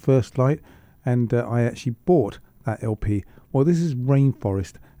band, First Light, and I actually bought that LP. Well, this is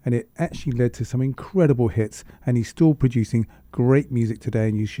Rainforest, and it actually led to some incredible hits, and he's still producing great music today,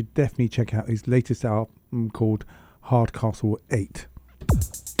 and you should definitely check out his latest album called Hardcastle 8.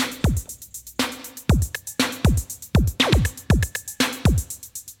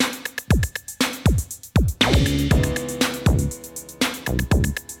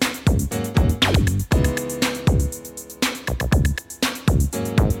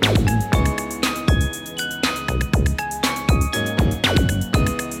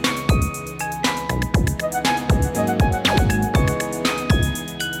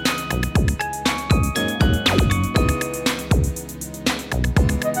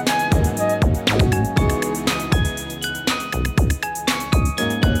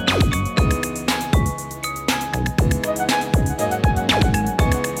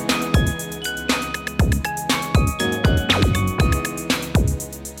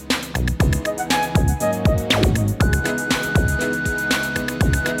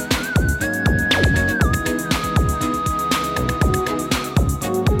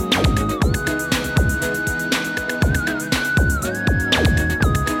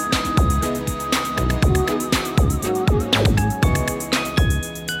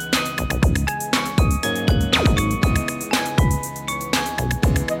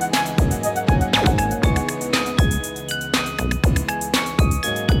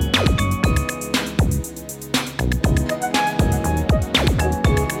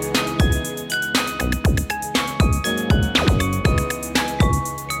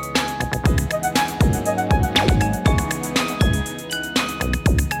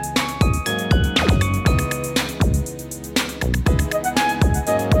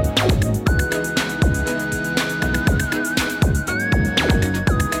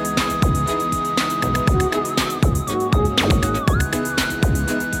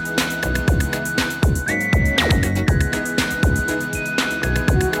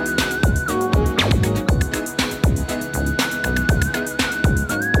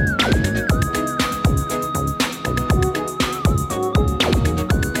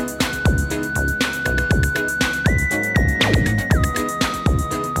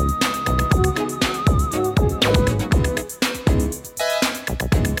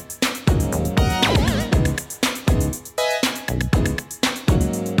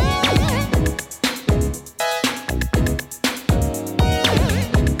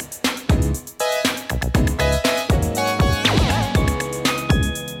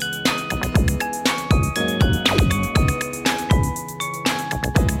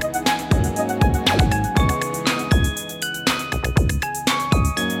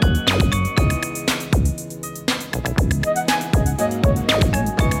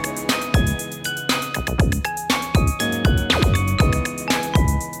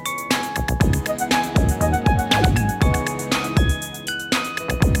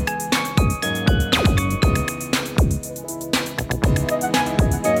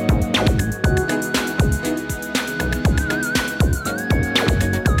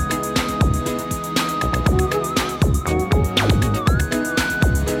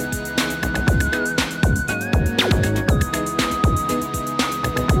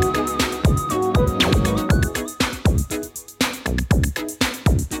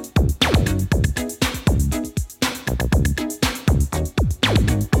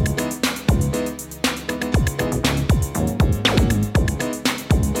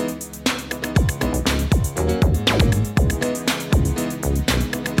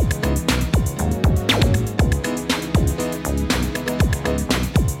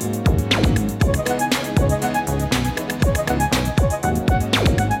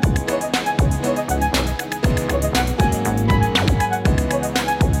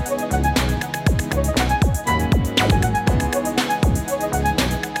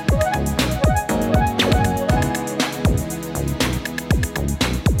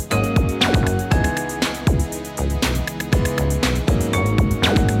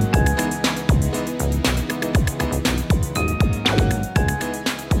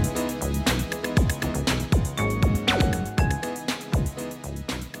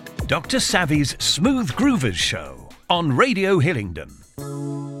 Dr. Savvy's Smooth Groovers Show on Radio Hillingdon.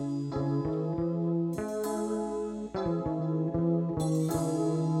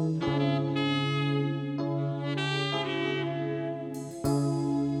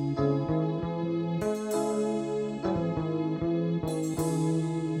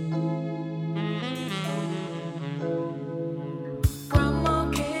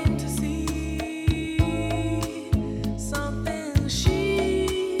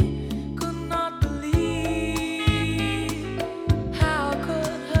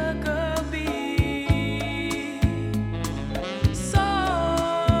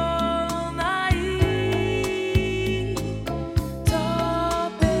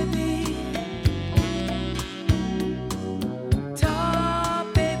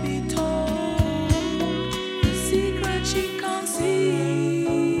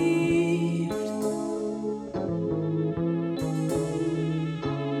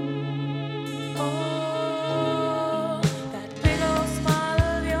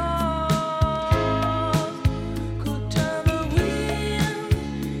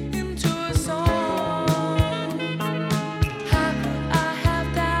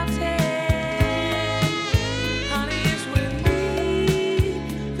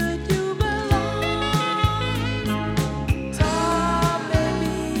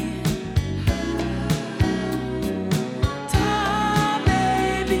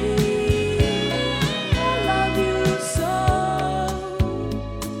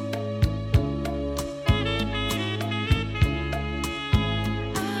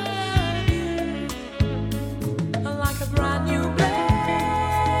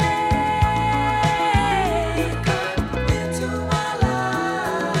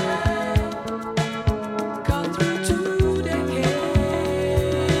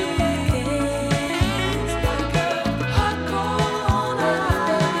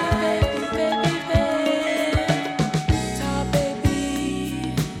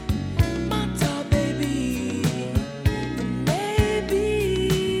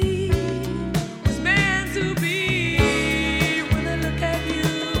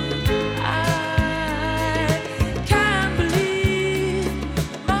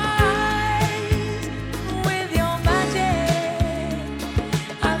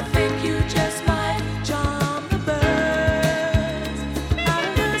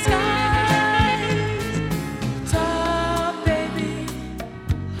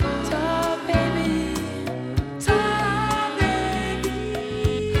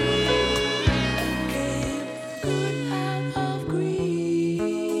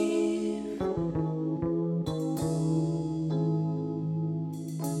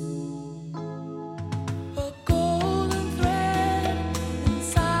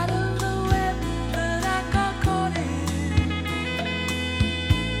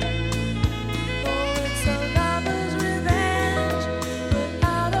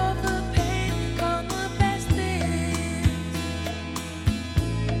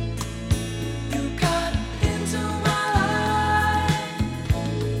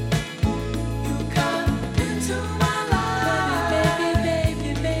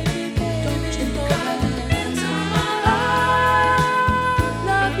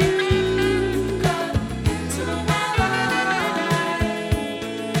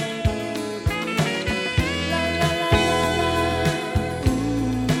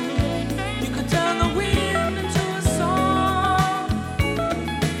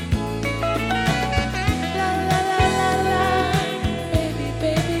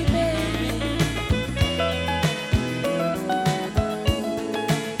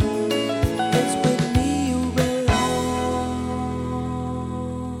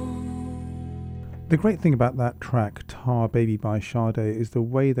 great thing about that track, Tar Baby by Sade, is the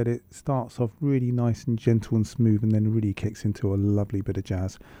way that it starts off really nice and gentle and smooth and then really kicks into a lovely bit of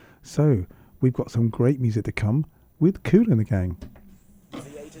jazz. So, we've got some great music to come with Kool and the Gang.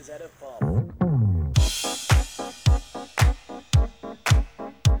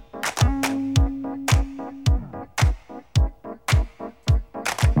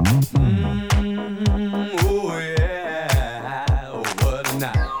 Oh yeah, oh what a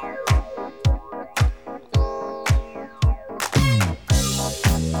night.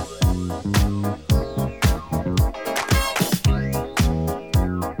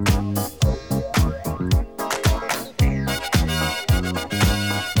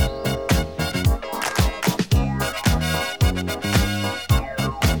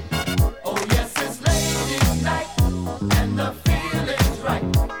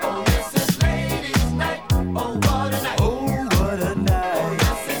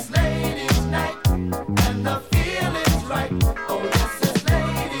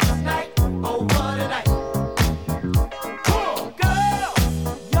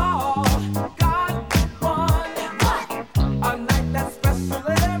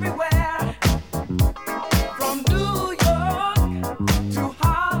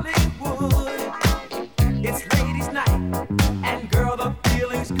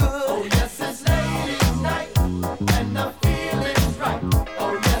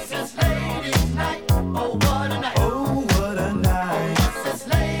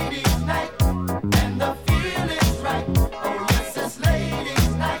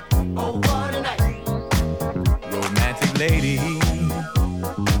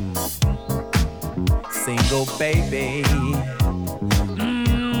 Baby,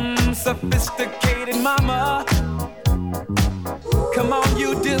 sophisticated mama, come on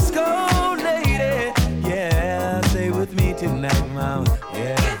you disco lady, yeah, stay with me tonight mama,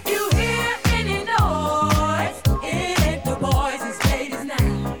 yeah. If you hear any noise, it ain't the boys, it's ladies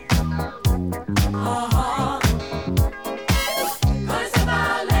night. Gonna step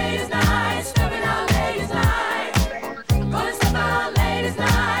out ladies night, stepping out ladies night. Gonna step out ladies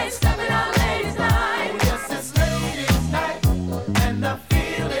night, stepping out ladies night.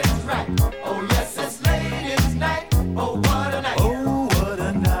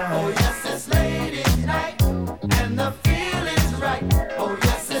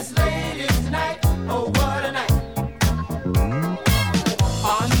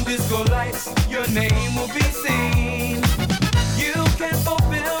 Your name will be seen. You can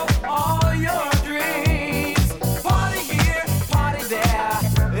fulfill all your dreams. Party here, party there,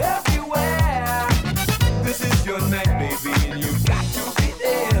 everywhere. This is your night, baby, and you've got to be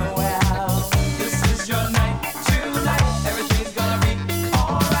there. Well, this is your night tonight. Everything's gonna be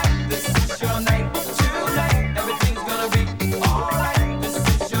alright. This is your night tonight. Everything's gonna be alright. This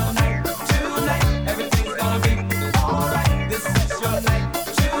is your night tonight. Everything's gonna be alright. This is your night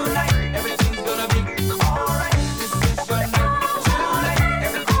tonight. Everything's gonna be alright. This is your night tonight.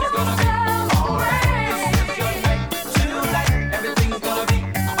 Everything's gonna be alright. This is your night tonight. Everything's gonna be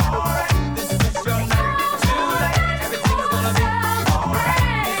alright. This is your night tonight. Everything's gonna be alright.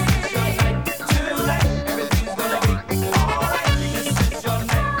 This is your night tonight. Everything's gonna be alright. This is your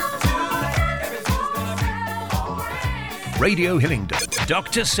night tonight. Everything's gonna be alright. Radio Hillingdon,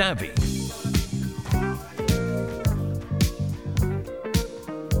 Dr. Savvy.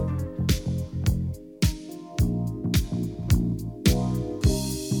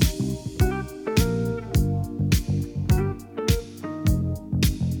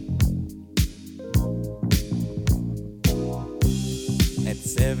 At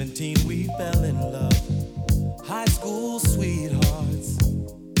 17 we fell in love, high school sweethearts.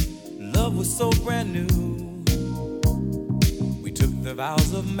 Love was so brand new. We took the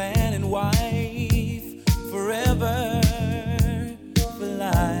vows of man and wife, forever, for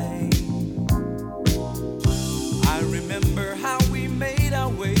life. I remember how we made our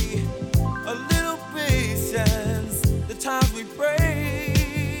way, a little patience, the times we prayed.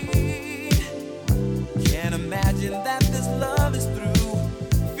 Can't imagine that this love is through.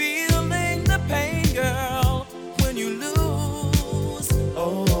 Feeling the pain, girl, when you lose.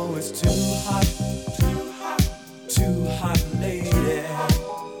 Oh, it's too hot, too hot, too hot, lady.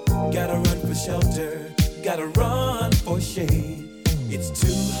 Gotta run for shelter, gotta run for shade. It's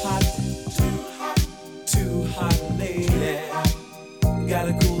too hot, too hot, too hot, lady.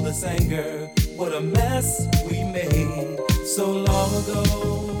 Gotta cool this anger, what a mess we made so long ago.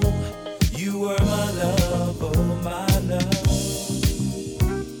 You were my love, oh my love.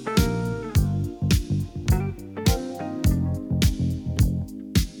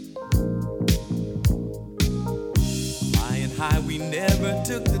 Flying high, we never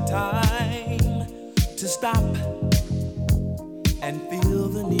took the time feel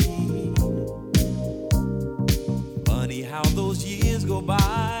the need. Funny how those years go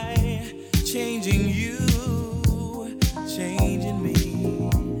by, changing you, changing me.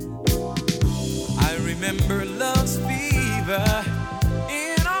 I remember love's fever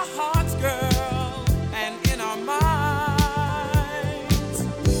in our hearts, girl, and in our minds.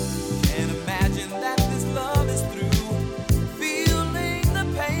 Can't imagine that this love is through. Feeling the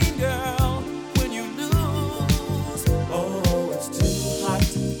pain, girl, when you lose. Oh, it's too hot,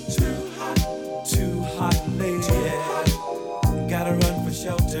 too hot, too hot, lady. Gotta run for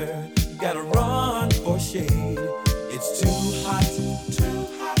shelter, gotta run for shade. It's too hot, too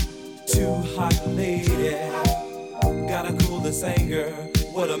hot, too hot, lady. Gotta cool this anger.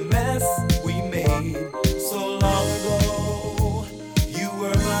 What a mess we made so long ago. You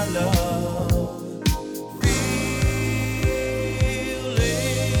were my love. Feeling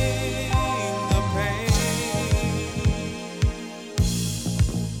the pain.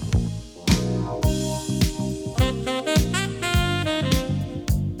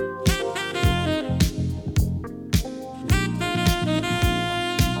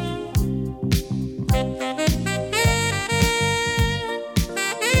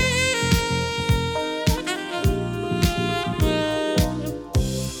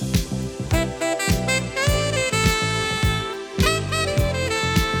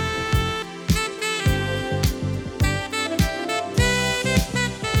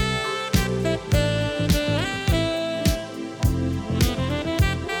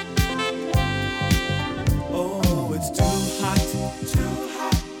 Oh, it's too hot, too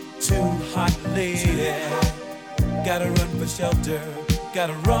hot, too hot, lady. Gotta run for shelter,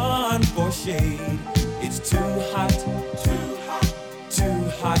 gotta run for shade. It's too hot, too hot, too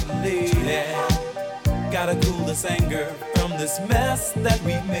hot, lady. Gotta cool this anger from this mess that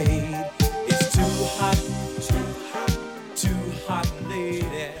we made. It's too hot, too hot, too hot,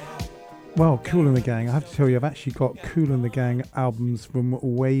 lady. Well, Kool and the Gang, I have to tell you, I've actually got Kool and the Gang albums from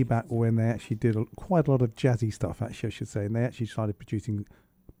way back when they actually did quite a lot of jazzy stuff, actually, I should say, and they actually started producing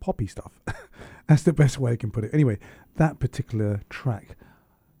poppy stuff. That's the best way I can put it. Anyway, that particular track,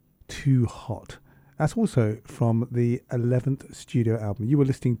 Too Hot, that's also from the 11th studio album. You were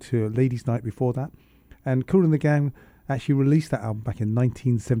listening to Ladies Night before that, and Kool and the Gang actually released that album back in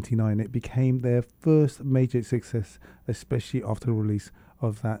 1979. It became their first major success, especially after the release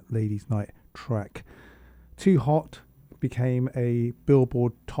of that Ladies Night track. Too Hot became a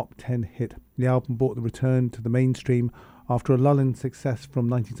Billboard top 10 hit. The album brought the return to the mainstream after a lull in success from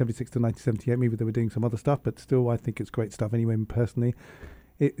 1976 to 1978. Maybe they were doing some other stuff, but still I think it's great stuff anyway, personally.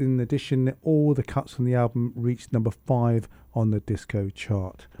 In addition, all the cuts from the album reached number 5 on the disco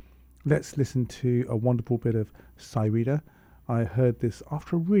chart. Let's listen to a wonderful bit of Cyrida. I heard this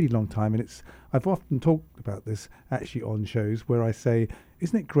after a really long time, and I've often talked about this actually on shows where I say,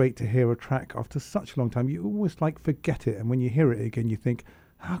 isn't it great to hear a track after such a long time? You almost like forget it, and when you hear it again you think,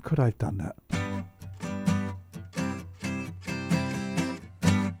 how could I have done that?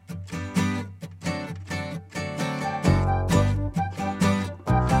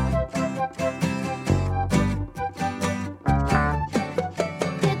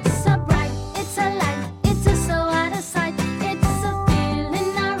 It's a bright, it's a light, it's a so out of sight. It's a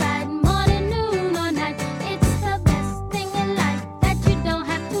feeling alright, morning, noon or night. It's the best thing in life that you don't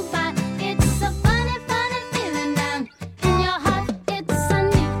have to buy. It's a funny, funny feeling down in your heart. It's a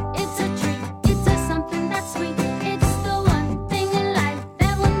need, it's a treat, it's a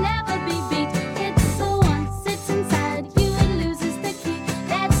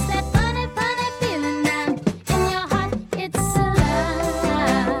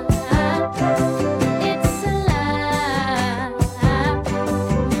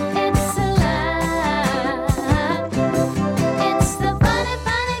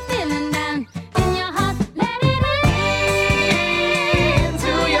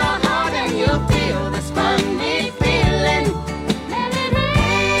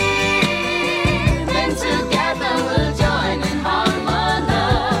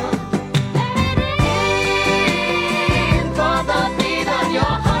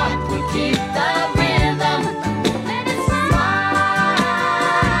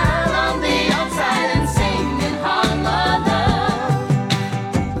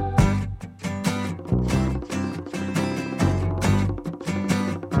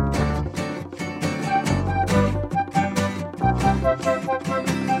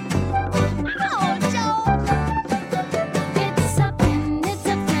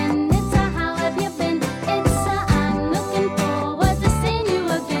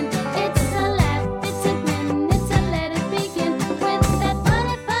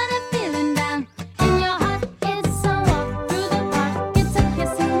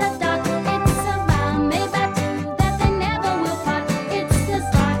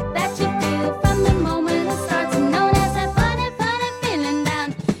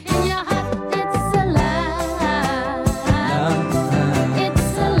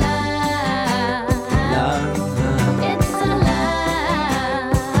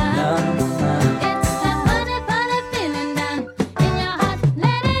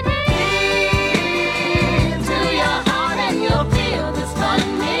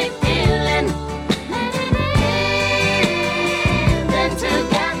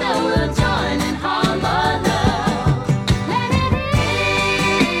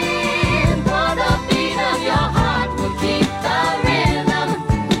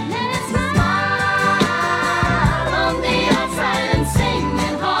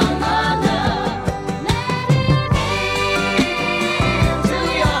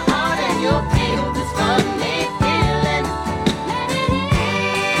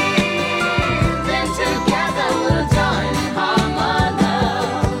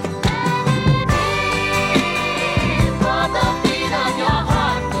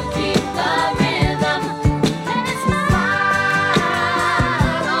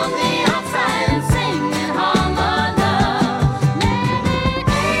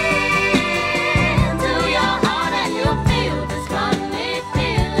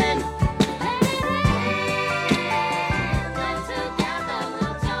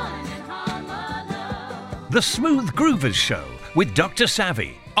The Smooth Groovers Show with Dr.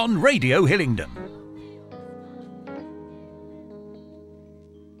 Savvy on Radio Hillingdon.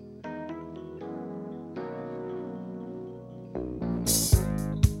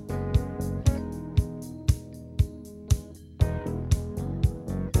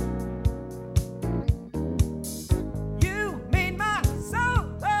 You made my soul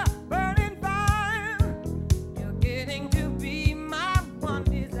a burning fire. You're getting to be my one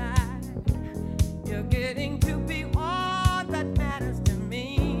desire. You're getting to be all that matters to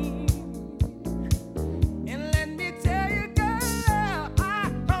me. And let me tell you, girl, I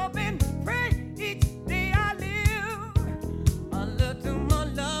hope and pray each day I live. A little more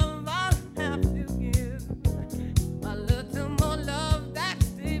love I'll have to give. A little more love that's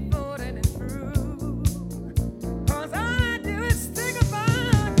devoted and true. 'Cause all I do is think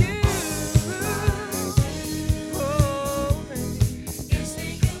about you. Oh, baby. Just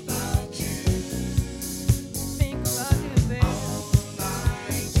think about you. Think about you, baby.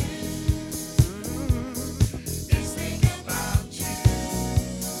 Just think about you.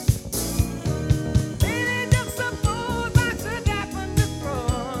 Baby, just suppose I should happen to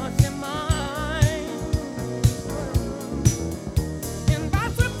cross your mind. And by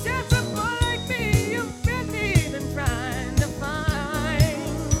some chance a boy like me you've been even trying to find.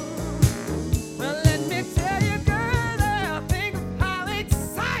 Well, let me tell you, girl, think of how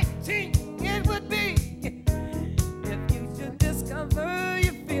exciting it would be if you should discover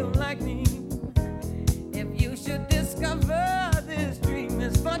you feel like me. If you should discover this dream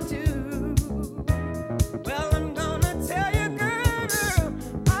is for two. Well, I'm gonna tell you, girl,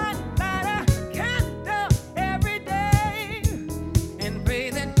 I'd light a candle every day and pray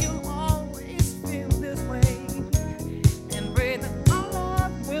that you'll always feel this way, and pray that our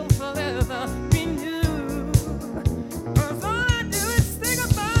love will forever be new. 'Cause all I do is think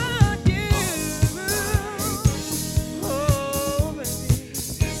about you. Oh, baby.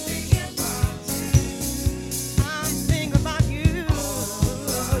 Just think about you. I'm thinking about you.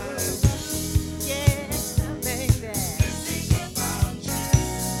 Yeah, baby. Just think about you.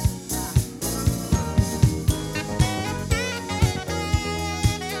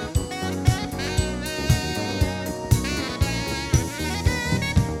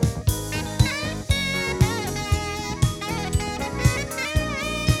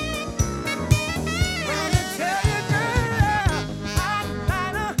 Gonna tell you, girl, I'd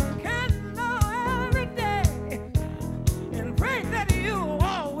light a candle every day and pray that you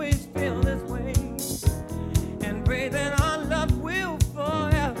always feel this way, and pray that our love will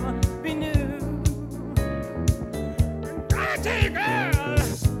forever be new. I tell you, girl,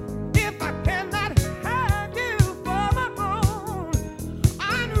 if I cannot have you for my own,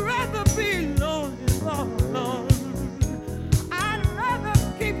 I'd rather be lonely, all alone. I'd rather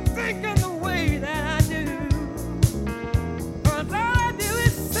keep thinking the way that I do. 'Cause all I do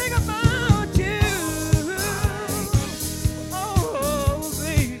is think about you. Oh,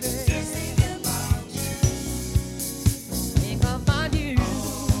 baby. Just think about you. Think about you,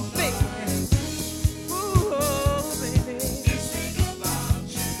 baby. Ooh, baby. Just think about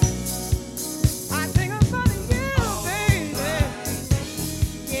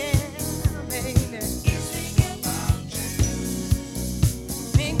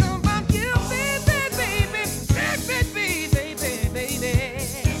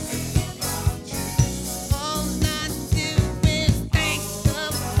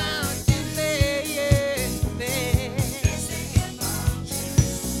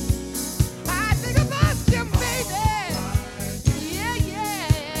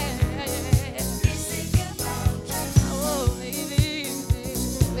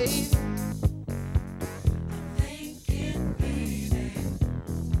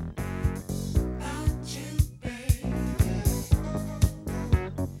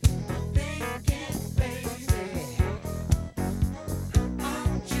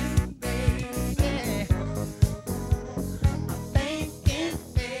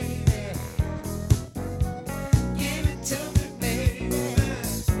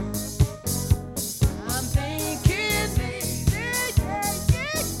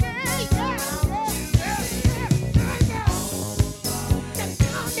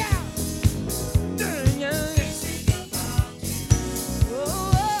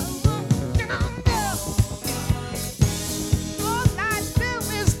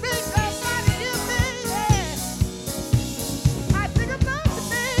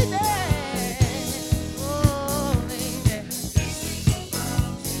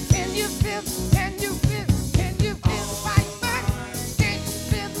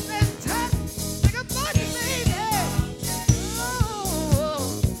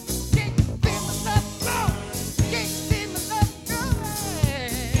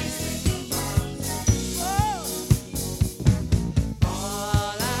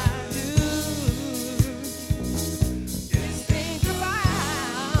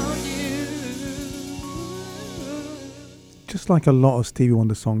just like a lot of Stevie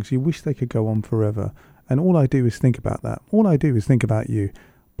Wonder songs, you wish they could go on forever. And all I do is think about that. All I do is think about you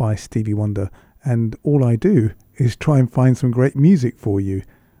by Stevie Wonder. And all I do is try and find some great music for you.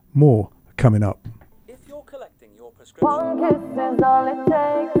 More coming up. If you're collecting your prescription... One kiss is all it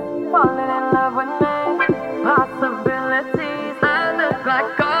takes. Falling in love with me. Possibilities. I look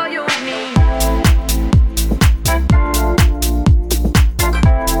like all you need.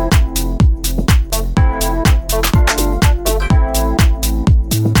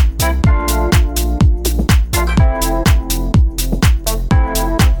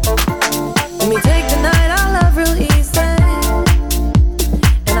 Let me take the night I love real easy.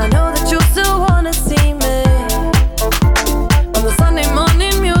 And I know that you still wanna see me. On the Sunday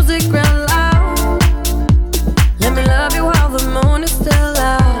morning music real loud. Let me love you while the moon is still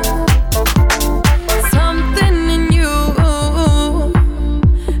out. Something in you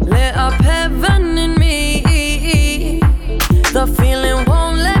lit up heaven in me. The feeling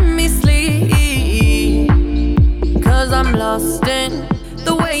won't let me sleep. 'Cause I'm lost in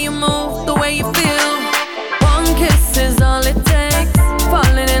the way you move, the way you feel. One kiss is all it takes.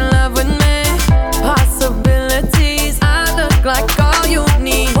 Falling in love with me. Possibilities. I look like all you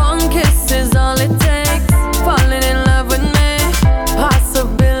need. One kiss is all it takes. Falling in love with me.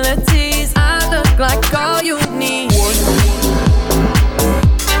 Possibilities. I look like all you need.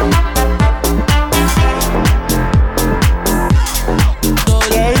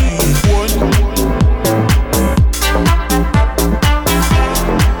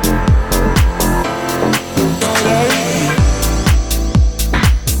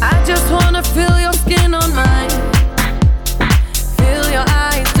 I just wanna feel your skin on mine. Feel your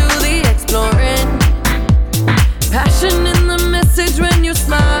eyes do the exploring. Passion in the message when you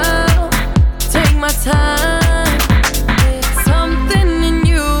smile. Take my time. Something in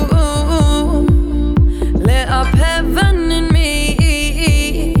you lit up heaven in me.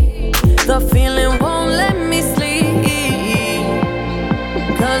 The feeling won't let me sleep.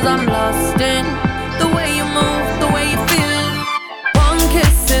 'Cause I'm lost in the way you move, the way you feel. One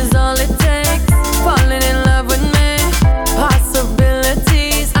kiss is all it takes. Falling in love with me.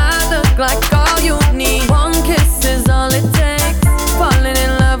 Possibilities. I look like all you need. One kiss is all it takes. Falling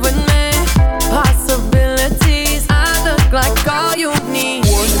in love with me. Possibilities. I look like all you need.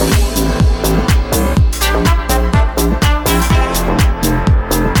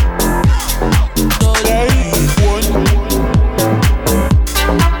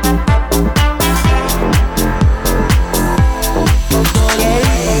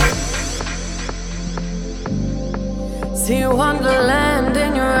 See wonderland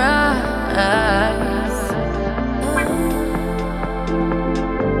in your eyes.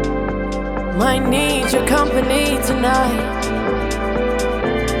 Might need your company tonight.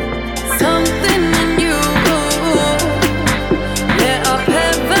 Something in you lit up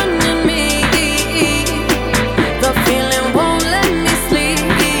heaven in me. The feeling won't let me sleep.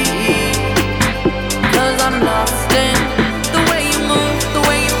 'Cause I'm lost in the way you move, the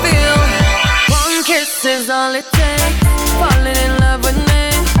way you feel. One kiss is all it takes. Falling in love with me.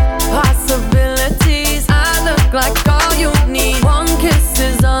 Possibilities. I look like all you need. One kiss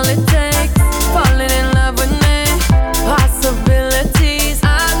is all it takes. Falling in love with me. Possibilities.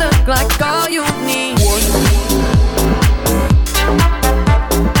 I look like all you need.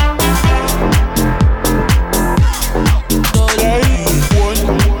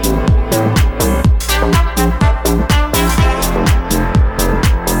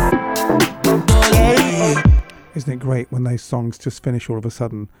 Isn't it great when those songs just finish all of a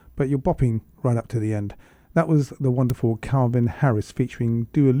sudden, but you're bopping right up to the end? That was the wonderful Calvin Harris featuring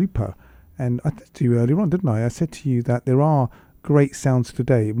Dua Lipa. And I said to you earlier on, didn't I? I said to you that there are great sounds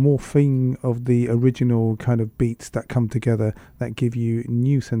today, morphing of the original kind of beats that come together that give you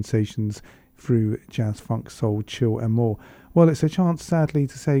new sensations through jazz, funk, soul, chill and more. Well, it's a chance, sadly,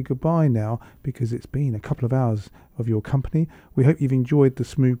 to say goodbye now because it's been a couple of hours of your company. We hope you've enjoyed the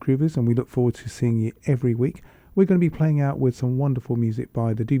Smooth Groovers and we look forward to seeing you every week. We're going to be playing out with some wonderful music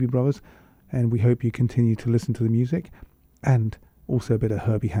by the Doobie Brothers, and we hope you continue to listen to the music, and also a bit of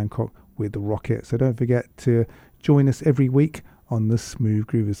Herbie Hancock with the Rocket. So don't forget to join us every week on the Smooth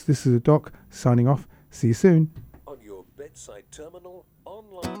Groovers. This is the Doc signing off. See you soon. On your bedside terminal,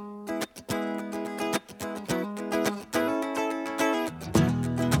 online.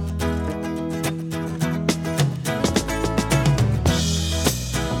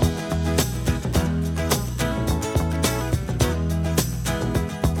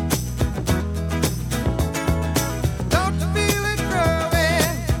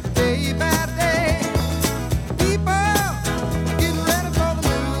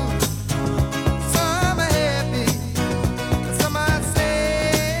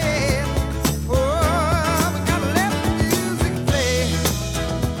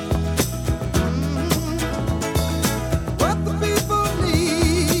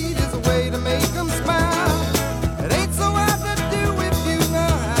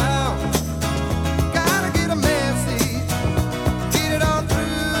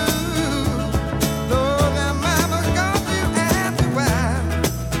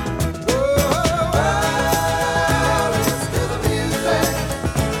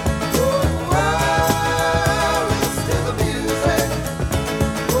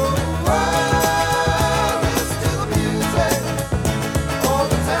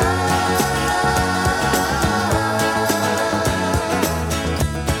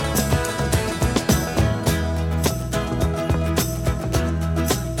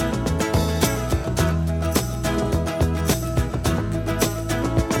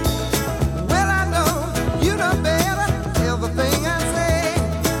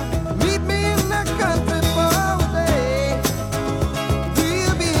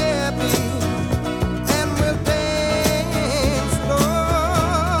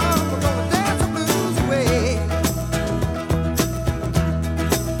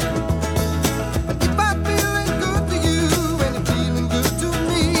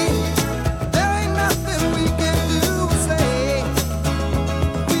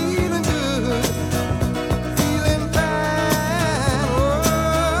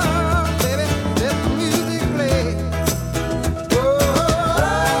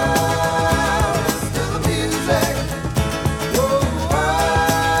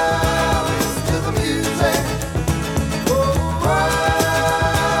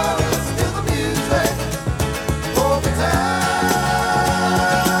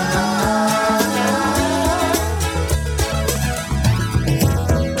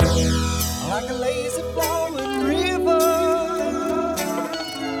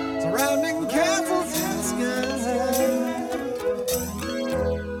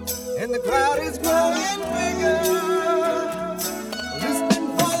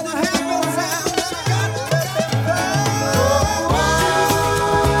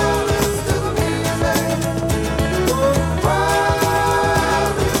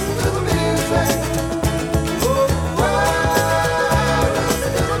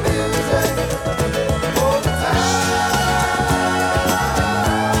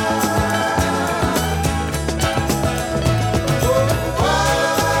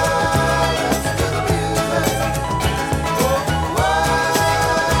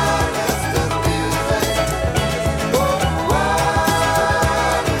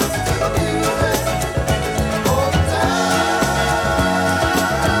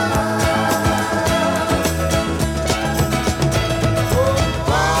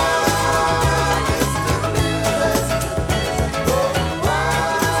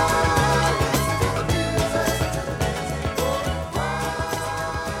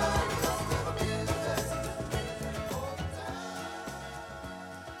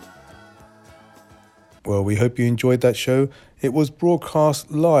 Well, we hope you enjoyed that show. It was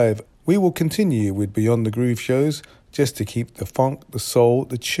broadcast live. We will continue with Beyond the Groove shows just to keep the funk, the soul,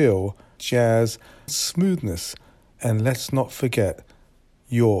 the chill, jazz, smoothness. And let's not forget,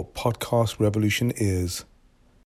 your podcast revolution is...